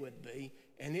said it would be,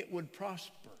 and it would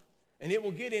prosper. And it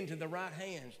will get into the right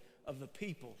hands of the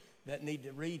people that need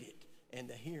to read it and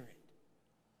to hear it.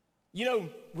 You know,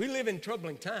 we live in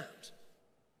troubling times.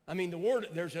 I mean,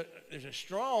 there's a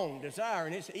strong desire,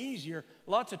 and it's easier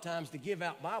lots of times to give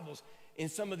out Bibles in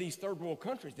some of these third world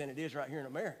countries than it is right here in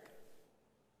America.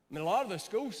 I mean, a lot of the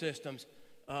school systems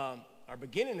are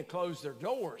beginning to close their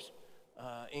doors.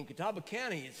 In Catawba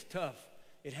County, it's tough.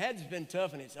 It has been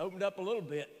tough, and it's opened up a little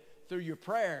bit through your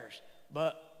prayers.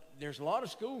 But there's a lot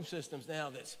of school systems now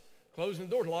that's closing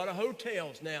the doors. A lot of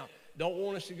hotels now don't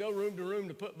want us to go room to room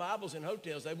to put Bibles in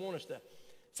hotels. They want us to.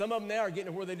 Some of them now are getting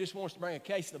to where they just want us to bring a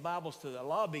case of the Bibles to the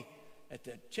lobby, at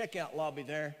the checkout lobby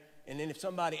there, and then if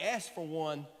somebody asked for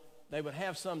one, they would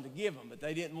have some to give them, but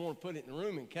they didn't want to put it in the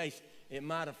room in case it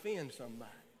might offend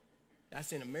somebody.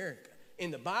 That's in America.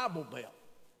 In the Bible Belt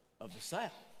of the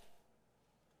South.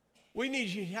 We need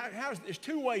you. There's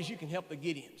two ways you can help the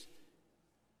Gideons.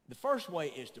 The first way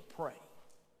is to pray.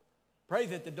 Pray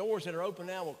that the doors that are open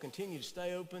now will continue to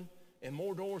stay open and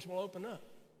more doors will open up.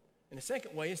 And the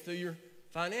second way is through your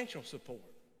financial support.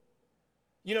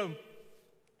 You know,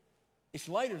 it's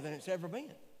later than it's ever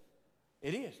been.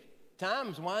 It is.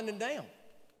 Time's winding down.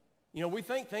 You know, we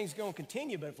think things are going to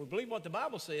continue, but if we believe what the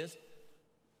Bible says,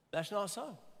 that's not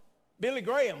so. Billy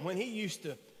Graham, when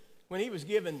he was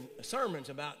giving sermons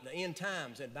about the end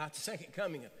times and about the second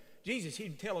coming of Jesus,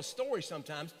 he'd tell a story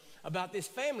sometimes about this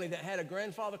family that had a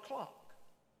grandfather clock.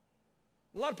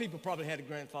 A lot of people probably had a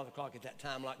grandfather clock at that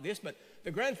time like this, but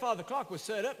the grandfather clock was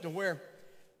set up to where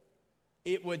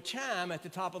it would chime at the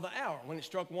top of the hour. When it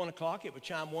struck 1 o'clock, it would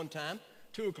chime one time,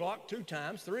 2 o'clock 2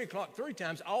 times, 3 o'clock 3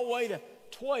 times, all the way to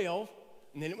 12,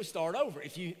 and then it would start over.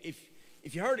 If you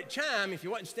heard it chime, if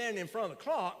you wasn't standing in front of the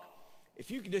clock,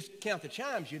 if you could just count the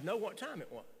chimes, you'd know what time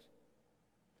it was.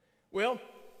 Well,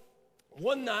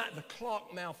 one night the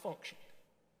clock malfunctioned.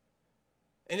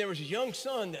 And there was a young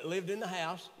son that lived in the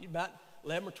house, about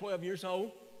 11 or 12 years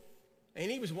old, and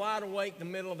he was wide awake in the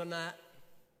middle of the night.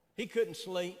 He couldn't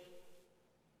sleep.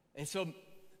 And so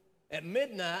at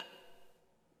midnight,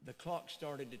 the clock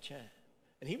started to chime.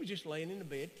 And he was just laying in the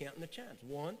bed counting the chimes.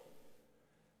 1,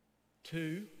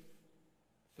 2,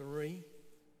 3.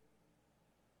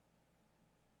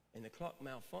 And the clock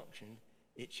malfunctioned.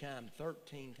 It chimed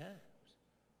 13 times.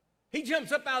 He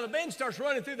jumps up out of the bed and starts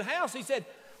running through the house. He said,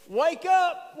 wake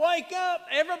up,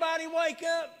 everybody wake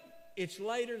up. It's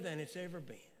later than it's ever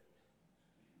been.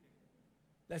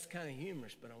 That's kind of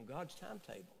humorous, but on God's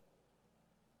timetable,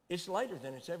 it's later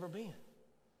than it's ever been.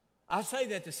 I say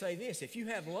that to say this. If you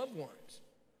have loved ones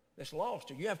that's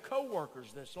lost, or you have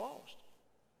coworkers that's lost,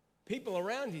 people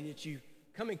around you that you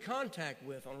come in contact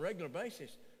with on a regular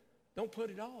basis, don't put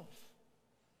it off.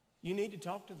 You need to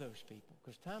talk to those people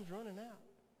because time's running out.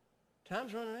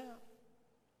 Time's running out.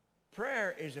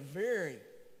 Prayer is a very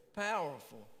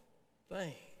powerful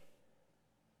thing.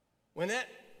 When that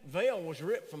veil was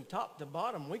ripped from top to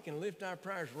bottom, we can lift our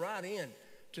prayers right in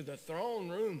to the throne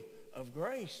room of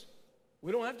grace.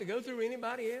 We don't have to go through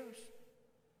anybody else.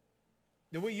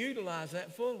 Do we utilize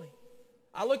that fully?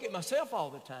 I look at myself all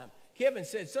the time. Kevin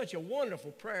said such a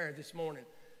wonderful prayer this morning,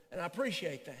 and I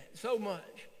appreciate that so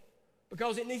much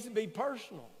because it needs to be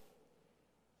personal.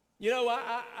 You know,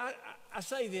 I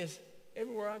say this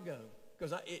everywhere I go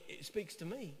because it speaks to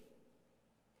me.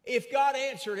 If God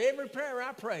answered every prayer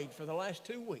I prayed for the last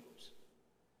 2 weeks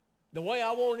the way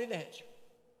I wanted it answered,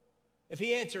 if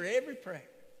he answered every prayer,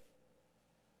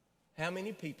 how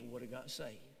many people would have got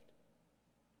saved?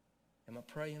 Am I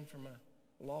praying for my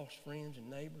lost friends and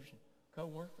neighbors and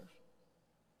co-workers?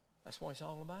 That's what it's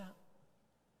all about.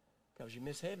 Because you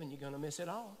miss heaven, you're going to miss it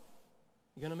all.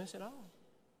 You're going to miss it all.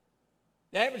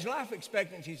 The average life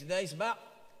expectancy today is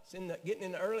getting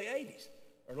in the early 80s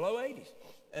or low 80s.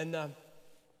 And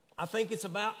I think it's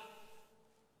about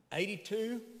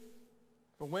 82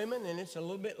 for women, and it's a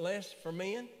little bit less for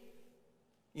men.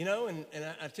 You know, and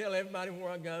I tell everybody where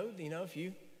I go, you know, if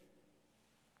you,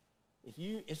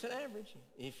 it's an average.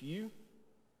 If you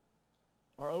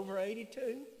are over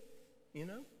 82, you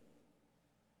know,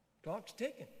 clock's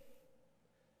ticking.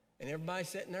 And everybody's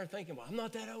sitting there thinking, well, I'm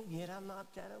not that old yet. I'm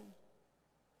not that old.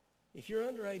 If you're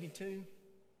under 82,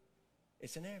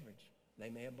 it's an average.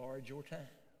 They may have borrowed your time.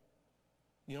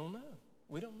 You don't know.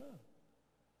 We don't know.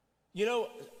 You know,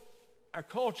 our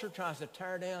culture tries to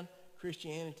tear down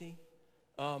Christianity.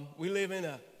 We live in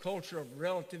a culture of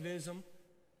relativism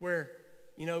where,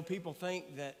 you know, people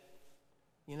think that,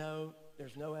 you know,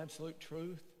 there's no absolute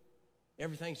truth.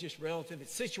 Everything's just relative.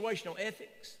 It's situational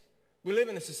ethics. We live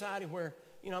in a society where,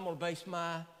 you know, I'm going to base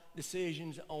my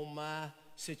decisions on my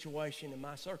situation and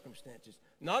my circumstances,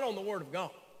 not on the Word of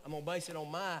God. I'm going to base it on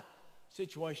my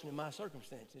situation and my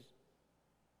circumstances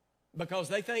because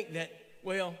they think that,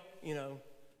 well, you know,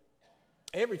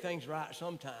 everything's right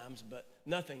sometimes, but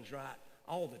nothing's right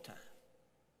all the time.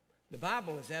 The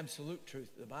Bible is absolute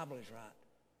truth. The Bible is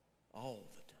right all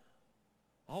the time.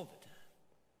 All the time.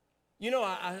 You know,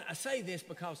 I say this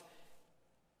because,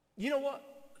 you know what?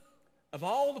 Of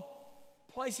all the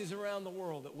places around the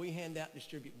world that we hand out,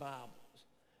 distribute Bibles,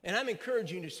 and I'm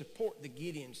encouraging you to support the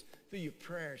Gideons through your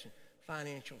prayers and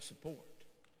financial support.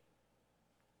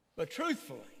 But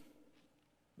truthfully,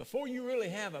 before you really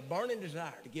have a burning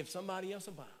desire to give somebody else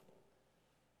a Bible,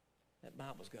 that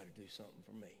Bible's got to do something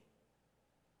for me.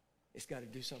 It's got to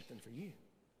do something for you.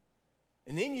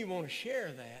 And then you want to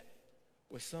share that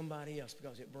with somebody else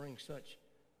because it brings such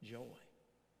joy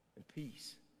and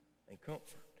peace and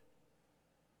comfort.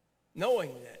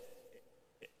 Knowing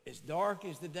that as dark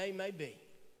as the day may be,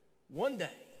 one day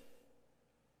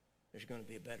there's going to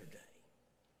be a better day.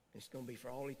 It's going to be for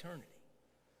all eternity.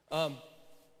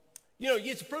 You know,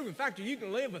 it's a proven factor. You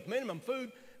can live with minimum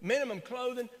food, minimum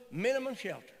clothing, minimum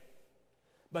shelter.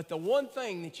 But the one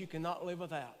thing that you cannot live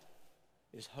without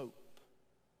is hope.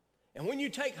 And when you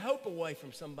take hope away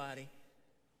from somebody,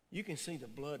 you can see the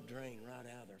blood drain right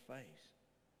out of their face.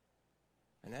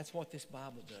 And that's what this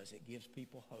Bible does. It gives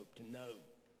people hope to know,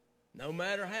 no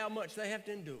matter how much they have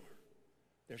to endure,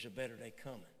 there's a better day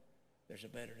coming. There's a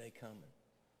better day coming.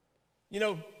 You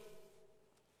know,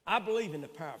 I believe in the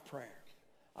power of prayer.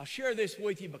 I'll share this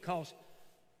with you because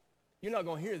you're not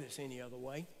going to hear this any other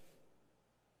way.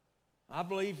 I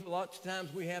believe lots of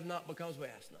times we have not because we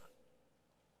ask not.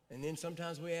 And then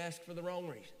sometimes we ask for the wrong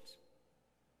reasons.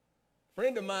 A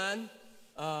friend of mine,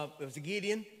 it was a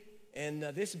Gideon, and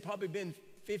this had probably been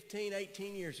 15,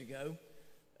 18 years ago.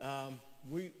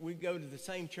 We go to the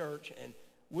same church, and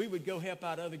we would go help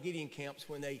out other Gideon camps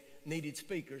when they needed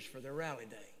speakers for their rally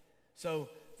day. So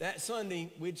that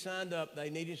Sunday, we'd signed up. They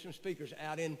needed some speakers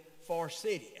out in Forest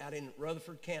City, out in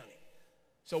Rutherford County.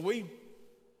 So we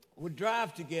would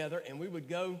drive together, and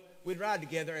we'd ride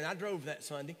together, and I drove that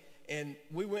Sunday, and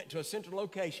we went to a central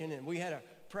location, and we had a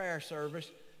prayer service,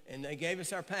 and they gave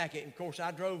us our packet. And of course,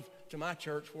 I drove to my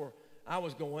church where I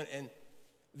was going, and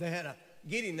they had a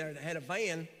Gideon there that had a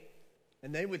van,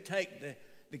 and they would take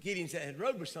the Gideons that had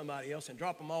rode with somebody else and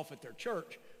drop them off at their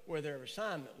church where their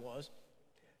assignment was.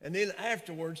 And then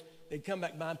afterwards, they'd come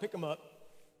back by and pick them up.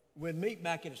 We'd meet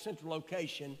back at a central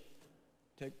location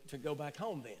to go back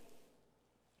home then.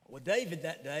 Well, David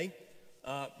that day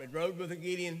had rode with a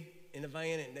Gideon in a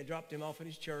van, and they dropped him off at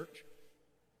his church.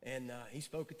 And he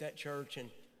spoke at that church. And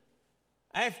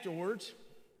afterwards,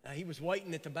 he was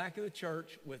waiting at the back of the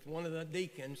church with one of the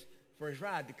deacons for his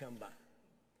ride to come by.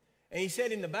 And he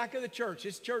said in the back of the church,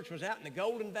 this church was out in the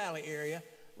Golden Valley area,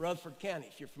 Rutherford County,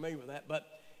 if you're familiar with that. But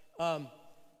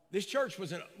this church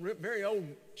was a very old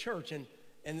church. And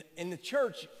in the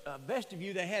church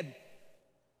vestibule, they had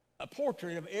a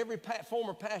portrait of every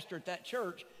former pastor at that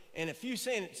church, and a few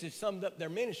sentences summed up their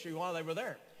ministry while they were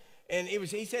there. And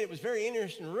he said it was very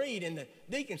interesting to read, and the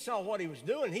deacon saw what he was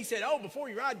doing. He said, before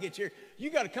your ride gets here, you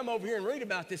got to come over here and read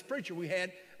about this preacher we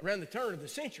had around the turn of the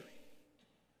century.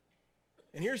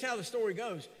 And here's how the story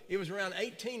goes. It was around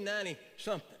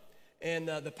 1890-something, and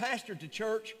the pastor at the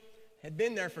church had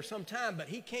been there for some time, but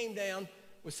he came down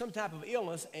with some type of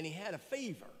illness, and he had a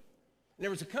fever. And there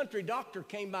was a country doctor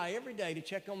came by every day to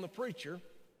check on the preacher,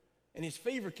 and his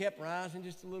fever kept rising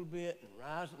just a little bit and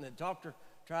rising. And the doctor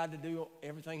tried to do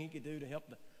everything he could do to help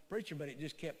the preacher, but it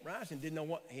just kept rising. Didn't know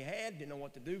what he had, didn't know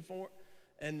what to do for it.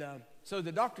 And so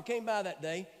the doctor came by that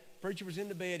day. The preacher was in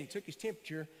the bed. He took his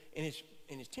temperature, and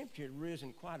and his temperature had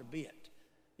risen quite a bit.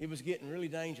 It was getting really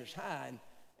dangerous high,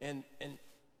 and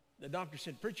the doctor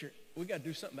said, "Preacher, we got to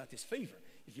do something about this fever.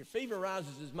 If your fever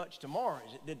rises as much tomorrow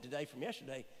as it did today from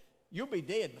yesterday, you'll be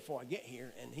dead before I get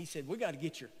here." And he said, "We got to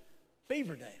get your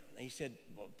fever down." And he said,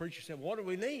 well, the preacher said, "What do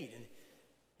we need?" And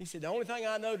he said, "The only thing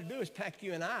I know to do is pack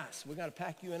you in ice. We got to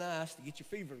pack you in ice to get your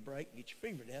fever to break, get your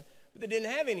fever down." But they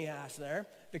didn't have any ice there.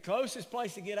 The closest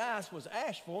place to get ice was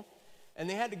Asheville, and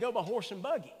they had to go by horse and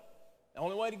buggy. The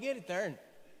only way to get it there. And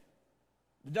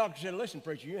the doctor said, "Listen,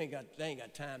 preacher, they ain't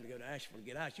got time to go to Asheville to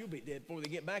get ice. You'll be dead before they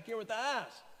get back here with the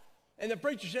ice." And the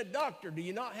preacher said, "Doctor, do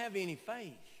you not have any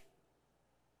faith?"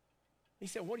 He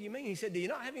said, "What do you mean?" He said, "Do you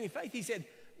not have any faith?" He said,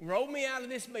 "Roll me out of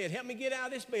this bed. Help me get out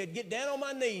of this bed. Get down on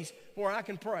my knees where I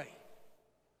can pray."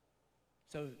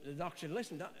 So the doctor said,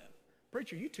 "Listen,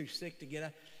 preacher, you too sick to get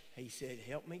out." He said,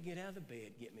 "Help me get out of the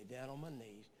bed. Get me down on my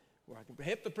knees where I can pray."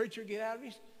 Help the preacher get out of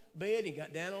his bed. He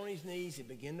got down on his knees and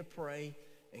began to pray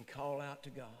and call out to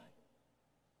God.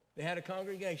 They had a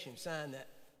congregation sign that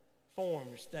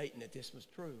form stating that this was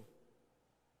true.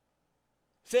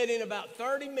 Said in about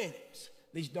 30 minutes,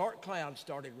 these dark clouds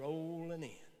started rolling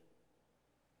in.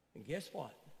 And guess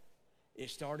what? It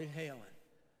started hailing.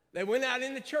 They went out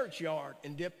in the churchyard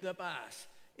and dipped up ice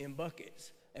in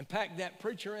buckets and packed that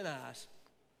preacher in ice,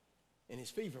 and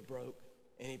his fever broke,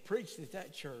 and he preached at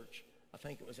that church, I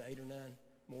think it was 8 or 9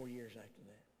 more years after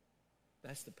that.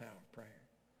 That's the power of prayer.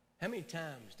 How many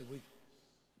times do we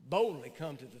boldly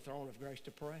come to the throne of grace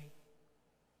to pray?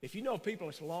 If you know people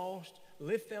that's lost,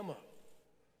 lift them up.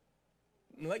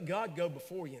 And let God go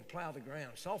before you and plow the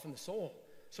ground, soften the soil.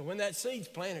 So when that seed's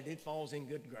planted, it falls in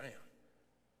good ground.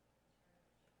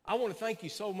 I want to thank you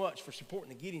so much for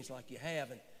supporting the Gideons like you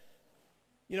have. And,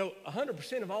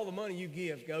 100% of all the money you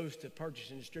give goes to purchase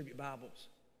and distribute Bibles.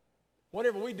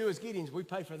 Whatever we do as Gideons, we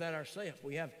pay for that ourselves.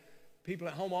 We have people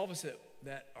at home office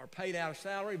that are paid out of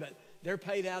salary, but they're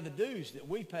paid out of the dues that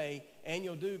we pay,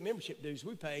 annual membership dues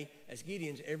we pay as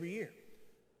Gideons every year.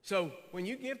 So when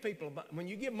you give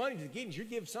money to the Gideons, you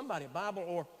give somebody a Bible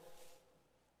or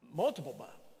multiple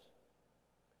Bibles.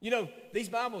 These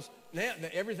Bibles, now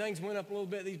everything's went up a little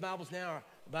bit. These Bibles now are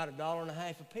about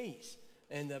 $1.50 a piece.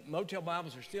 And the motel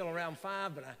Bibles are still around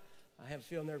 $5, but I have a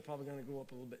feeling they're probably going to go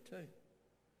up a little bit too.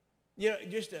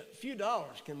 Just a few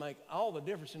dollars can make all the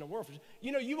difference in the world.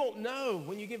 You won't know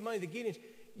when you give money to the Gideons,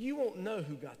 you won't know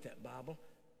who got that Bible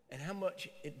and how much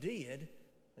it did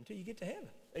until you get to heaven.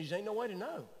 There just ain't no way to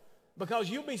know. Because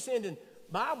you'll be sending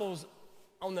Bibles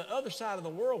on the other side of the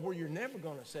world where you're never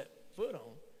going to set foot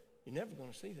on. You're never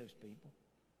going to see those people.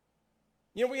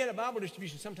 We had a Bible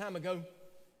distribution some time ago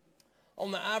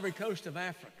on the Ivory Coast of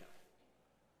Africa.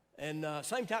 And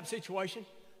same type of situation.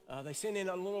 They sent in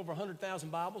a little over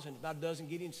 100,000 Bibles, and about a dozen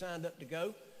Gideons signed up to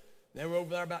go. They were over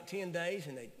there about 10 days,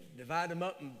 and they divided them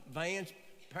up in vans,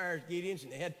 pairs of Gideons,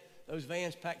 and they had those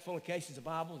vans packed full of cases of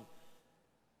Bibles.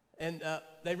 And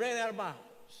they ran out of Bibles.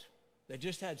 They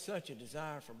just had such a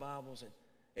desire for Bibles, and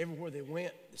everywhere they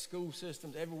went, the school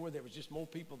systems, everywhere there was just more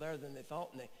people there than they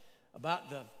thought. And about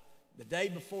the day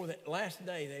before that last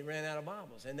day, they ran out of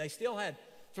Bibles, and they still had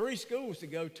 3 schools to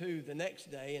go to the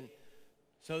next day. And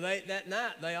so that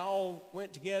night they all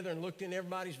went together and looked in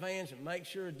everybody's vans and make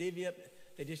sure divvy up.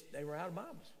 They were out of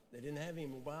Bibles. They didn't have any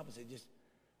more Bibles.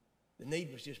 The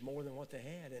need was just more than what they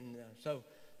had, and so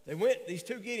they went. These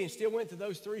 2 Gideons still went to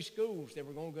those 3 schools they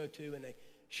were going to go to, and they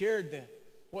shared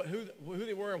who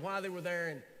they were and why they were there,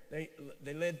 and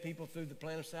they led people through the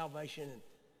plan of salvation,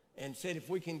 and said, if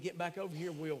we can get back over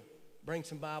here, we'll bring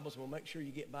some Bibles. We'll make sure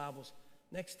you get Bibles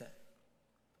next time.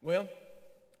 Well,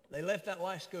 they left that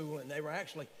last school, and they were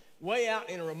actually way out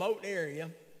in a remote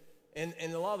area, and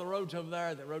a lot of the roads over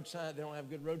there, the road sign, they don't have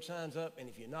good road signs up, and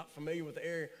if you're not familiar with the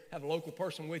area, have a local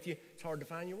person with you, it's hard to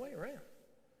find your way around.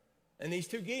 And these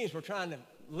 2 Gideons were trying to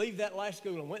leave that last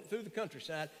school and went through the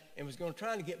countryside and was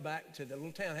trying to get back to the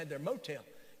little town, had their motel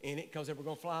in it because they were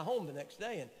going to fly home the next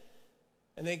day.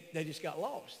 And they just got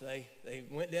lost. They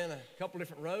went down a couple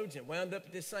different roads and wound up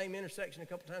at this same intersection a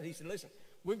couple times. He said, listen,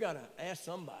 we've got to ask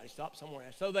somebody, stop somewhere.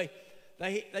 So they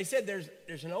said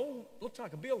there's an old, looks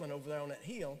like a building over there on that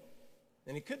hill,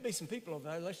 and it could be some people over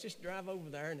there. Let's just drive over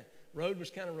there. And the road was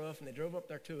kind of rough, and they drove up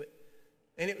there to it.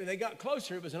 And when they got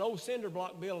closer, it was an old cinder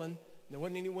block building. There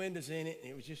wasn't any windows in it,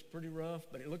 and it was just pretty rough,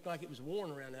 but it looked like it was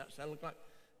worn around the outside. It looked like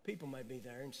people may be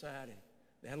there inside, and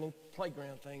they had a little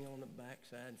playground thing on the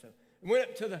backside. So we went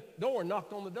up to the door and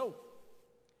knocked on the door.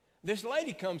 This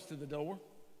lady comes to the door,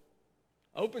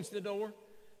 opens the door.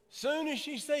 Soon as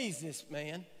she sees this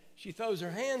man, she throws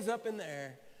her hands up in the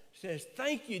air, says,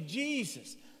 thank you,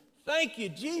 Jesus. Thank you,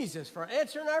 Jesus, for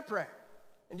answering our prayer.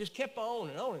 And just kept on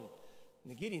and on.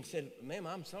 And the Gideon said, ma'am,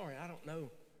 I'm sorry, I don't know.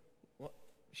 What?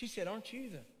 She said, aren't you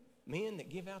the men that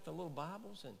give out the little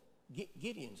Bibles? And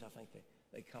Gideons, I think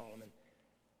they call them. And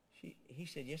he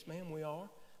said, yes, ma'am, we are.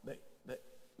 But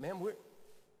ma'am,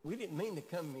 we didn't mean to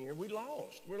come here. We're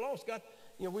lost. God,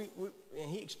 and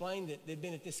he explained that they'd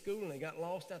been at this school and they got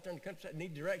lost out there in the countryside,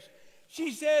 need direction.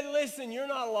 She said, listen, you're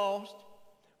not lost.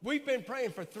 We've been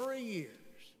praying for 3 years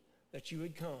that you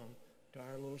would come to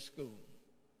our little school.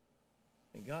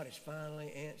 And God has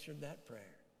finally answered that prayer.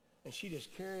 And she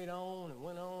just carried on and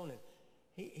went on. And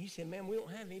he said, ma'am, we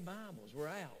don't have any Bibles. We're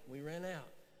out. We ran out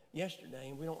yesterday,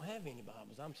 and we don't have any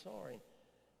Bibles. I'm sorry.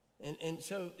 And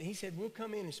so he said, we'll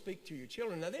come in and speak to your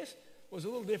children. Now, this was a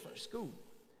little different school.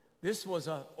 This was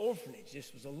an orphanage.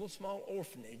 This was a little small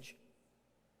orphanage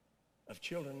of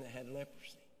children that had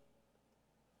leprosy.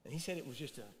 And he said it was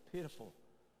just a pitiful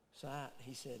sight.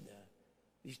 He said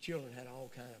these children had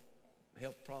all kind of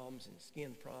health problems and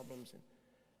skin problems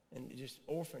and just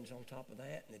orphans on top of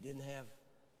that. And they didn't have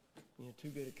too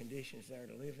good of conditions there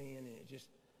to live in. And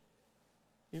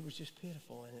it was just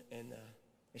pitiful. And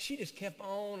she just kept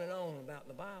on and on about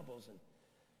the Bibles. And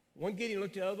one Gideon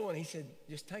looked at the other one, and he said,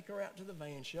 just take her out to the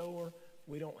van, show her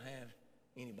we don't have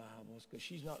any Bibles, because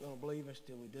she's not going to believe us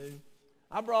till we do.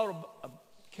 I brought a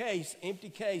case, empty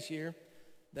case here,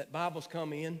 that Bibles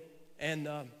come in, and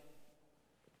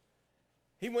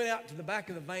he went out to the back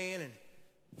of the van, and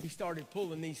he started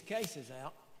pulling these cases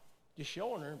out, just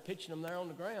showing her and pitching them there on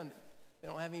the ground. They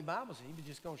don't have any Bibles. He was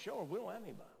just going to show her, we don't have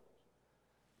any Bibles.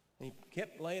 And he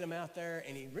kept laying them out there,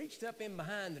 and he reached up in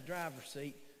behind the driver's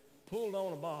seat, pulled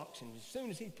on a box, and as soon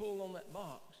as he pulled on that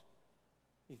box,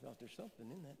 he thought there's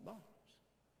something in that box.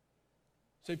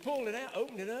 So he pulled it out,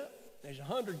 opened it up. There's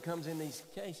 100 comes in these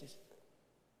cases.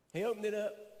 He opened it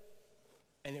up,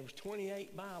 and there was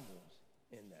 28 Bibles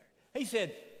in there. He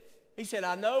said,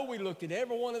 I know we looked at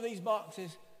every one of these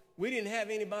boxes. We didn't have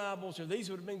any Bibles, or these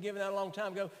would have been given out a long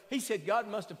time ago. He said, God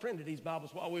must have printed these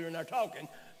Bibles while we were in there talking,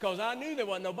 because I knew there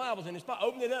wasn't no Bibles in this box.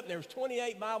 Opened it up, and there was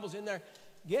 28 Bibles in there.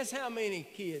 Guess how many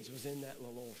kids was in that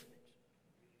little orphanage?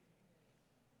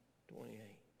 28.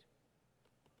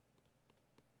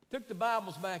 Took the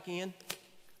Bibles back in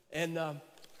and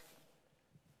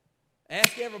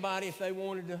asked everybody if they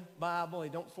wanted a Bible. They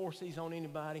don't force these on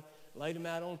anybody. Laid them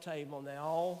out on the table, and they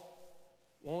all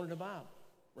wanted a Bible.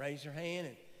 Raised their hand,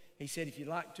 and he said, if you'd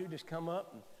like to, just come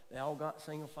up. And they all got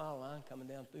single file line coming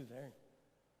down through there.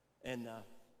 And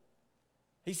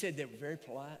he said they were very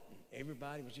polite, and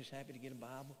everybody was just happy to get a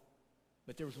Bible.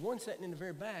 But there was one sitting in the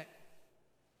very back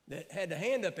that had the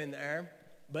hand up in the air,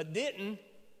 but didn't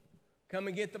come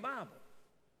and get the Bible.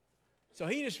 So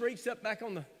he just reached up back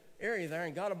on the area there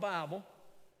and got a Bible,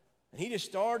 and he just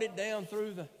started down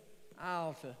through the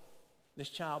aisle to this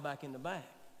child back in the back.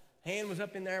 Hand was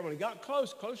up in there. When he got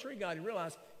closer he got, he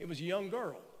realized it was a young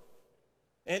girl.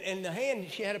 And the hand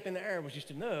she had up in the air was just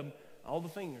a nub. All the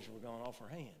fingers were gone off her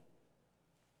hand.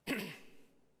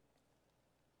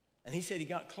 And he said he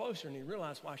got closer and he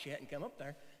realized why she hadn't come up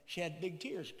there. She had big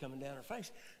tears coming down her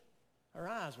face. Her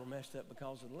eyes were messed up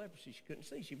because of the leprosy. She couldn't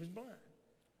see. She was blind.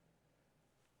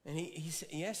 And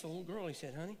he asked the little girl, he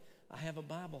said, honey, I have a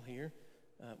Bible here.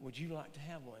 Would you like to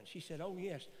have one? She said, oh,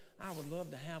 yes, I would love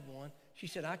to have one. She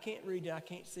said, I can't read it, I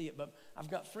can't see it, but I've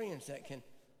got friends that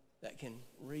can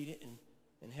read it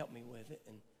and help me with it.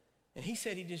 And he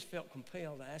said he just felt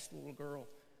compelled to ask the little girl,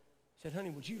 he said,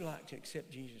 honey, would you like to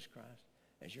accept Jesus Christ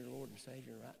as your Lord and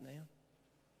Savior right now?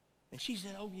 And she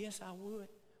said, oh, yes, I would.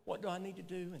 What do I need to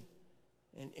do?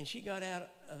 And she got out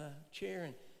of the chair,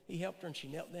 and he helped her, and she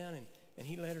knelt down, and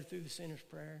he led her through the sinner's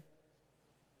prayer.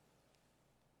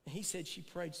 And he said she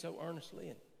prayed so earnestly,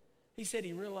 and he said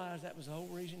he realized that was the whole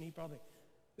reason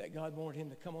that God wanted him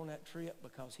to come on that trip,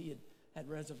 because he had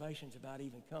reservations about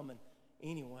even coming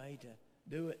anyway to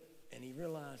do it. And he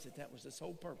realized that was the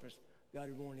sole purpose God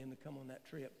had wanted him to come on that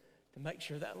trip, to make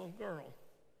sure that little girl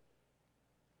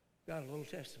got a little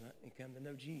testament and come to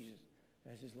know Jesus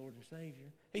as his Lord and Savior.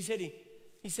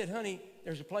 He said, honey,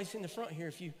 there's a place in the front here.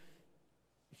 If you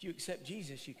accept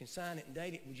Jesus, you can sign it and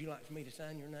date it. Would you like for me to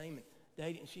sign your name and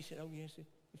date it? And she said, oh, yes,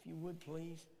 if you would,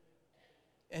 please.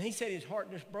 And he said his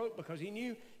heart just broke, because he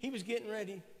knew he was getting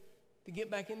ready to get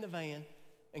back in the van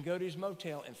and go to his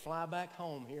motel and fly back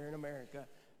home here in America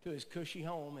to his cushy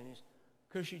home and his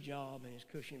cushy job and his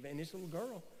cushy van. And this little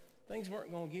girl, things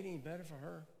weren't going to get any better for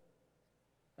her.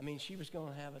 I mean, she was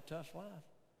going to have a tough life.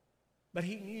 But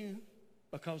he knew,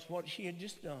 because what she had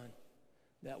just done,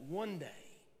 that one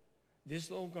day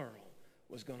this little girl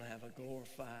was going to have a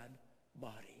glorified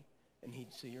body, and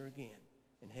he'd see her again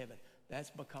in heaven. That's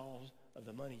because of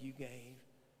the money you gave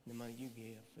and the money you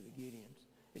give for the Gideons.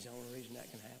 It's the only reason that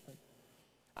can happen.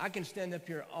 I can stand up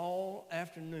here all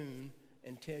afternoon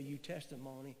and tell you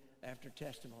testimony after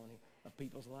testimony of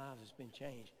people's lives that's been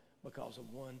changed because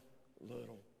of one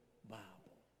little Bible.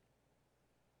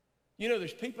 You know,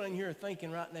 there's people in here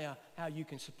thinking right now how you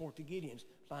can support the Gideons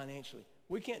financially.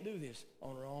 We can't do this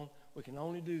on our own. We can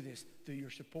only do this through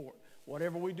your support.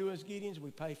 Whatever we do as Gideons,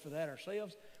 we pay for that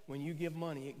ourselves. When you give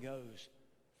money, it goes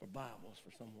for Bibles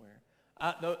for somewhere.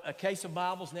 A case of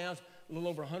Bibles now is a little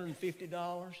over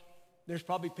 $150. There's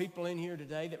probably people in here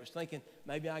today that was thinking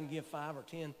maybe I can give $5 or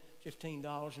 $10,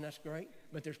 $15, and that's great.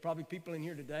 But there's probably people in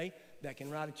here today that can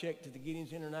write a check to the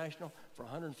Gideons International for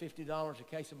 $150 a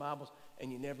case of Bibles,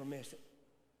 and you never miss it.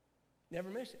 Never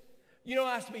miss it. You know,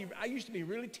 I used to be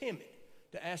really timid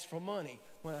to ask for money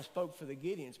when I spoke for the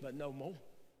Gideons, but no more.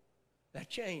 That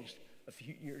changed a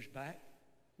few years back.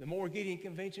 The more Gideon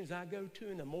conventions I go to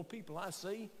and the more people I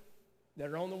see that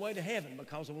are on the way to heaven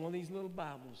because of one of these little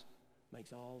Bibles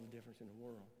makes all the difference in the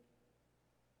world.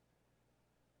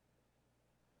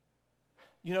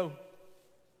 You know,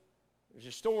 there's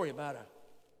a story about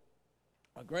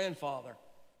a grandfather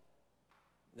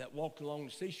that walked along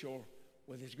the seashore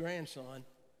with his grandson,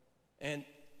 and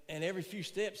every few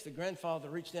steps, the grandfather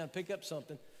reached down, pick up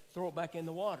something, throw it back in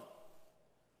the water.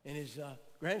 And his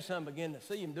grandson began to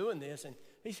see him doing this, and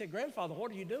he said, "Grandfather, what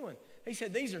are you doing?" He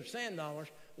said, "These are sand dollars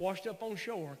washed up on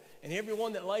shore, and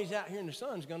everyone that lays out here in the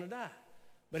sun is going to die.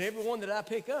 But everyone that I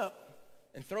pick up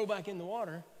and throw back in the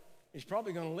water is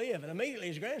probably going to live." And immediately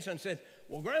his grandson said,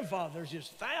 "Well, Grandfather, there's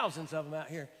just thousands of them out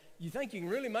here. You think you can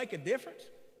really make a difference?"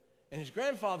 And his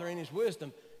grandfather, in his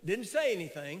wisdom, didn't say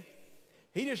anything.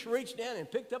 He just reached down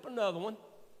and picked up another one,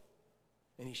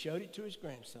 and he showed it to his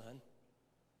grandson,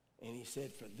 and he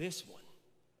said, "For this one,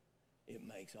 it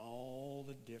makes all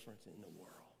the difference in the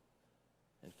world,"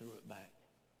 and threw it back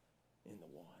in the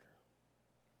water.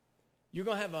 We're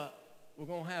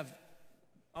going to have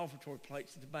offertory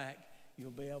plates at the back.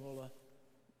 You'll be able to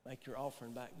make your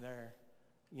offering back there.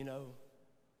 You know,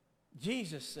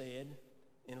 Jesus said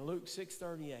in Luke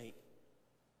 6:38,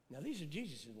 now these are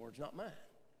Jesus' words, not mine.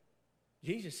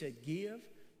 Jesus said, "Give,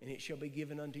 and it shall be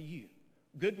given unto you.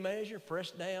 Good measure,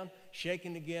 pressed down,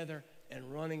 shaken together,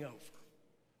 and running over.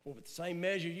 For with the same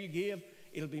measure you give,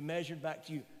 it'll be measured back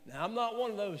to you." Now, I'm not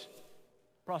one of those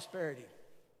prosperity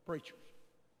preachers.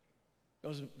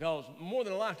 Because more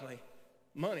than likely,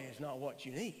 money is not what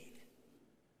you need.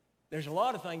 There's a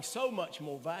lot of things so much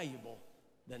more valuable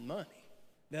than money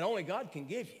that only God can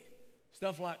give you.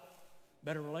 Stuff like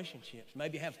better relationships.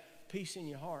 Maybe have peace in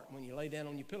your heart when you lay down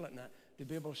on your pillow at night to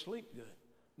be able to sleep good.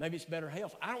 Maybe it's better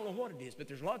health. I don't know what it is, but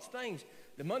there's lots of things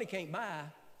that money can't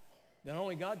buy that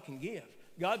only God can give.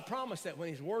 God promised that when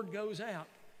his word goes out,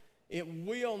 it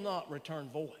will not return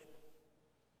void.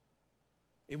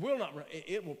 It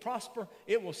will prosper,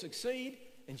 it will succeed,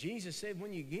 and Jesus said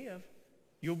when you give,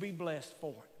 you'll be blessed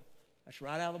for it. That's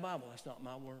right out of the Bible. That's not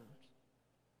my words.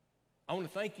 I want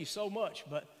to thank you so much,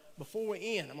 but before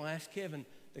we end, I'm going to ask Kevin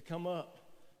to come up,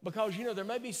 because, you know, there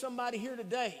may be somebody here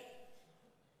today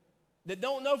that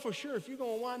don't know for sure if you're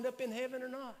going to wind up in heaven or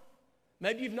not.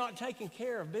 Maybe you've not taken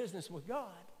care of business with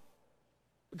God.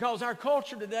 Because our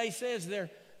culture today says the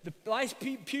last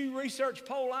Pew Research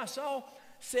poll I saw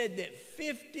said that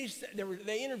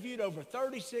they interviewed over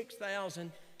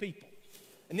 36,000 people.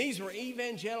 And these were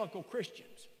evangelical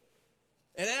Christians.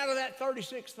 And out of that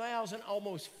 36,000,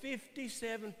 almost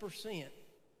 57%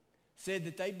 said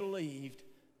that they believed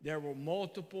there were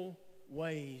multiple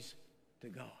ways to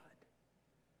God.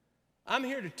 I'm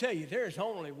here to tell you there's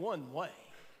only one way.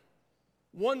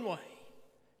 One way.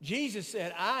 Jesus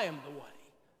said, "I am the way,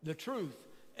 the truth,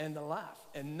 and the life.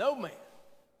 And no man,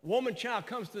 woman, child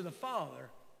comes to the Father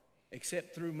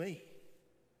except through me."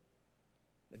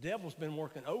 The devil's been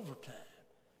working overtime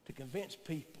to convince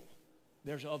people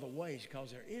there's other ways,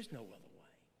 because there is no other way.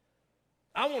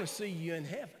 I want to see you in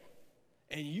heaven,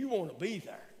 and you want to be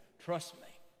there. Trust me,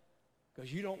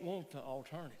 because you don't want the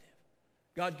alternative.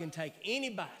 God can take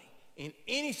anybody in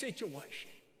any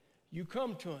situation. You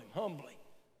come to him humbly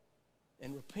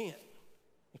and repent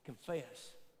and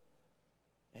confess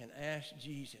and ask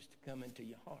Jesus to come into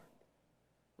your heart.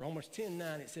 Romans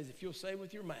 10:9, it says, if you'll say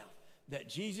with your mouth that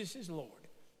Jesus is Lord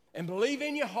and believe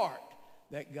in your heart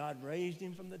that God raised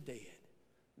him from the dead,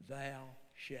 thou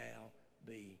shalt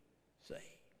be saved.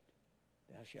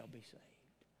 Thou shalt be saved.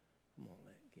 I'm going to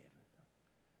let Kevin.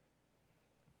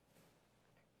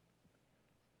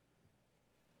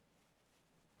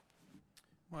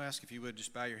 I'm going to ask if you would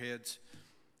just bow your heads.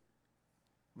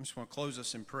 I just want to close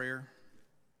us in prayer.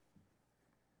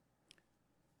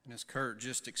 And as Kurt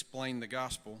just explained the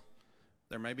gospel,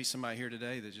 there may be somebody here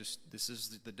today that this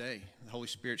is the day. The Holy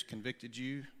Spirit's convicted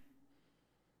you.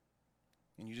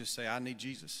 and you just say, I need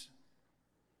Jesus.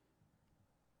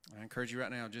 I encourage you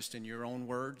right now, just in your own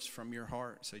words from your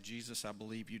heart, say, Jesus, I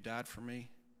believe you died for me.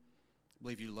 I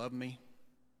believe you love me.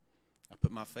 I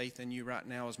put my faith in you right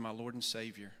now as my Lord and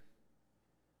Savior.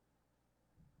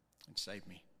 And save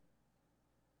me.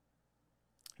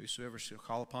 Whosoever shall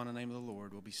call upon the name of the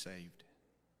Lord will be saved.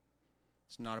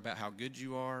 It's not about how good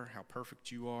you are, how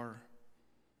perfect you are.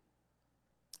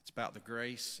 It's about the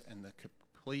grace and the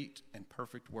complete and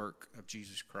perfect work of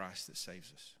Jesus Christ that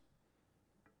saves us.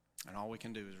 And all we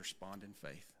can do is respond in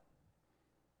faith.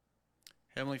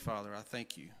 Heavenly Father, I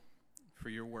thank you for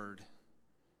your word.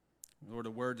 Lord,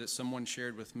 a word that someone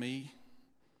shared with me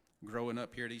growing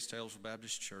up here at East Taylorsville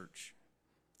Baptist Church.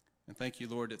 And thank you,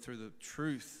 Lord, that through the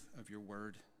truth of your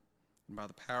word and by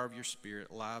the power of your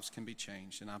Spirit, lives can be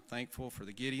changed. And I'm thankful for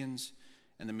the Gideons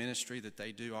and the ministry that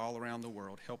they do all around the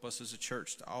world. Help us as a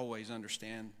church to always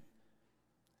understand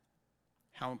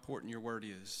how important your word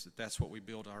is, that that's what we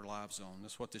build our lives on.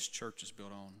 That's what this church is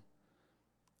built on.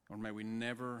 Or may we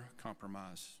never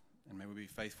compromise, and may we be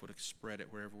faithful to spread it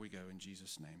wherever we go in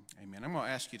Jesus' name. Amen. I'm going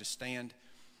to ask you to stand.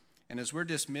 And as we're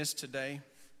dismissed today,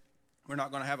 we're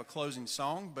not going to have a closing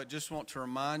song, but just want to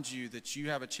remind you that you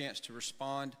have a chance to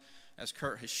respond, as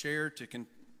Kurt has shared, to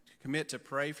commit to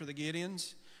pray for the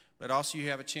Gideons. But also you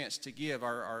have a chance to give.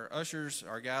 Our ushers,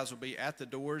 our guys will be at the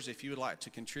doors if you would like to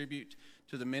contribute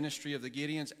to the ministry of the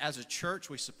Gideons. As a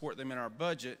church, we support them in our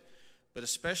budget, but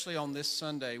especially on this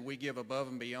Sunday, we give above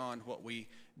and beyond what we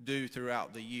do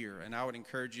throughout the year. And I would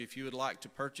encourage you, if you would like to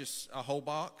purchase a whole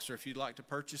box or if you'd like to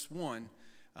purchase one,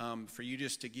 for you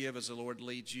just to give as the Lord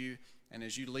leads you. And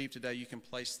as you leave today, you can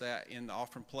place that in the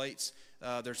offering plates.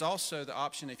 There's also the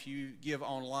option if you give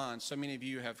online. So many of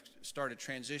you have started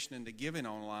transitioning to giving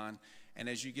online. And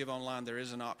as you give online, there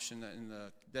is an option in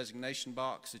the designation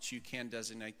box that you can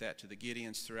designate that to the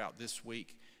Gideons throughout this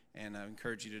week. And I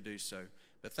encourage you to do so.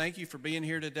 But thank you for being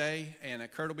here today. And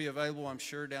Kurt will be available, I'm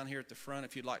sure, down here at the front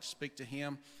if you'd like to speak to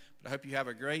him. But I hope you have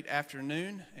a great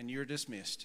afternoon, and you're dismissed.